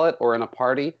the ballot or in a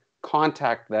party,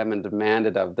 contact them and demand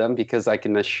it of them, because I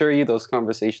can assure you those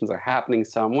conversations are happening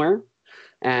somewhere,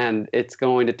 and it's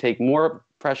going to take more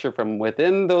pressure from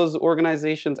within those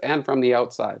organizations and from the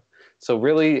outside. So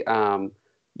really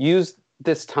use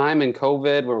this time in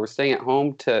COVID where we're staying at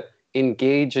home to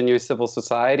engage in your civil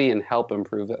society and help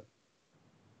improve it.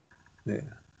 Yeah.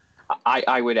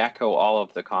 I would echo all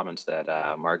of the comments that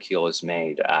Markiel has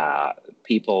made.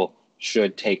 People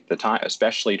should take the time,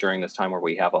 especially during this time where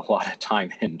we have a lot of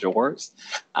time indoors,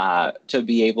 to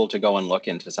be able to go and look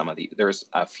into some of there's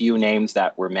a few names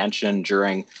that were mentioned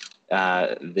during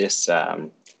this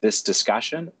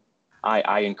discussion.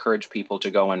 I encourage people to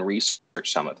go and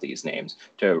research some of these names,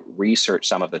 to research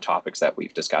some of the topics that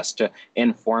we've discussed, to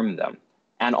inform them.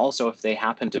 And also, if they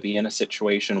happen to be in a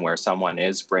situation where someone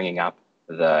is bringing up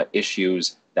the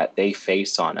issues that they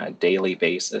face on a daily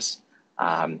basis,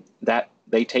 that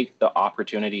they take the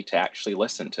opportunity to actually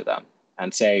listen to them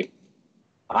and say,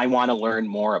 I want to learn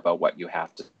more about what you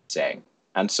have to say.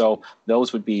 And so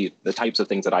those would be the types of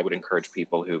things that I would encourage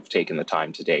people who've taken the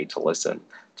time today to listen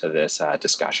to this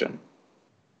discussion.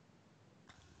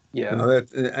 Yeah. No,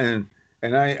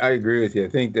 and I agree with you. I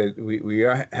think that we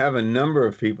have a number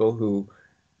of people who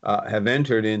have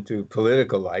entered into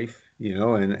political life,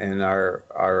 and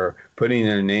are putting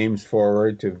their names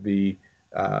forward to be,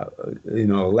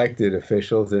 elected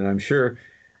officials. And I'm sure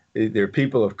there are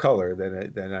people of color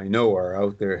that I know are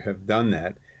out there have done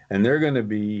that, and they're going to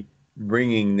be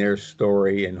bringing their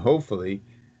story, and hopefully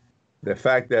the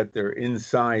fact that they're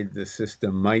inside the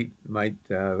system might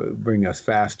bring us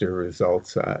faster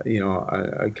results.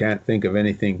 I can't think of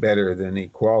anything better than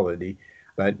equality,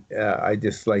 but I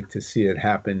just like to see it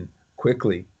happen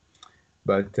quickly.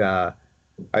 But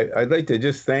I'd like to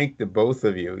just thank the both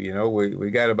of you.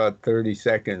 We got about 30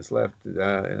 seconds left,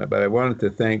 but I wanted to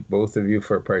thank both of you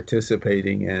for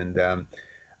participating, and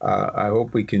I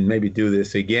hope we can maybe do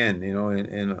this again,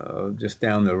 and just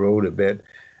down the road a bit.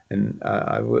 And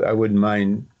I wouldn't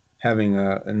mind having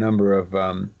a number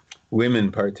of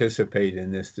women participate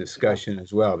in this discussion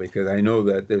as well, because I know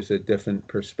that there's a different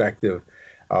perspective.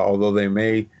 Although they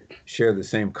may share the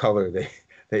same color,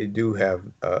 they do have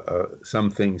some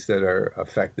things that are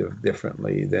effective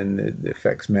differently than it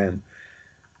affects men.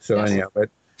 So yes. Anyhow, but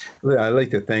I'd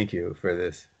like to thank you for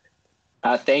this.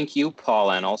 Thank you,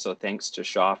 Paul, and also thanks to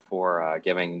Shaw for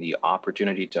giving the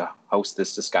opportunity to host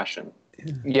this discussion.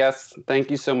 Yes,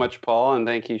 thank you so much, Paul, and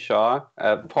thank you, Shaw.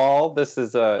 Paul, this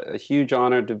is a huge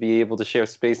honor to be able to share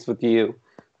space with you,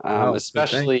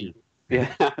 especially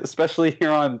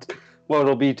here on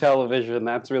what'll be television.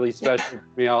 That's really special for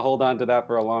me. I'll hold on to that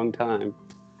for a long time.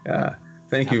 Yeah,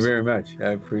 thank you very much.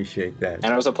 I appreciate that.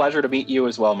 And it was a pleasure to meet you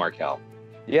as well, Markiel.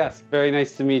 Yes, very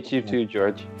nice to meet you too,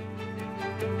 George.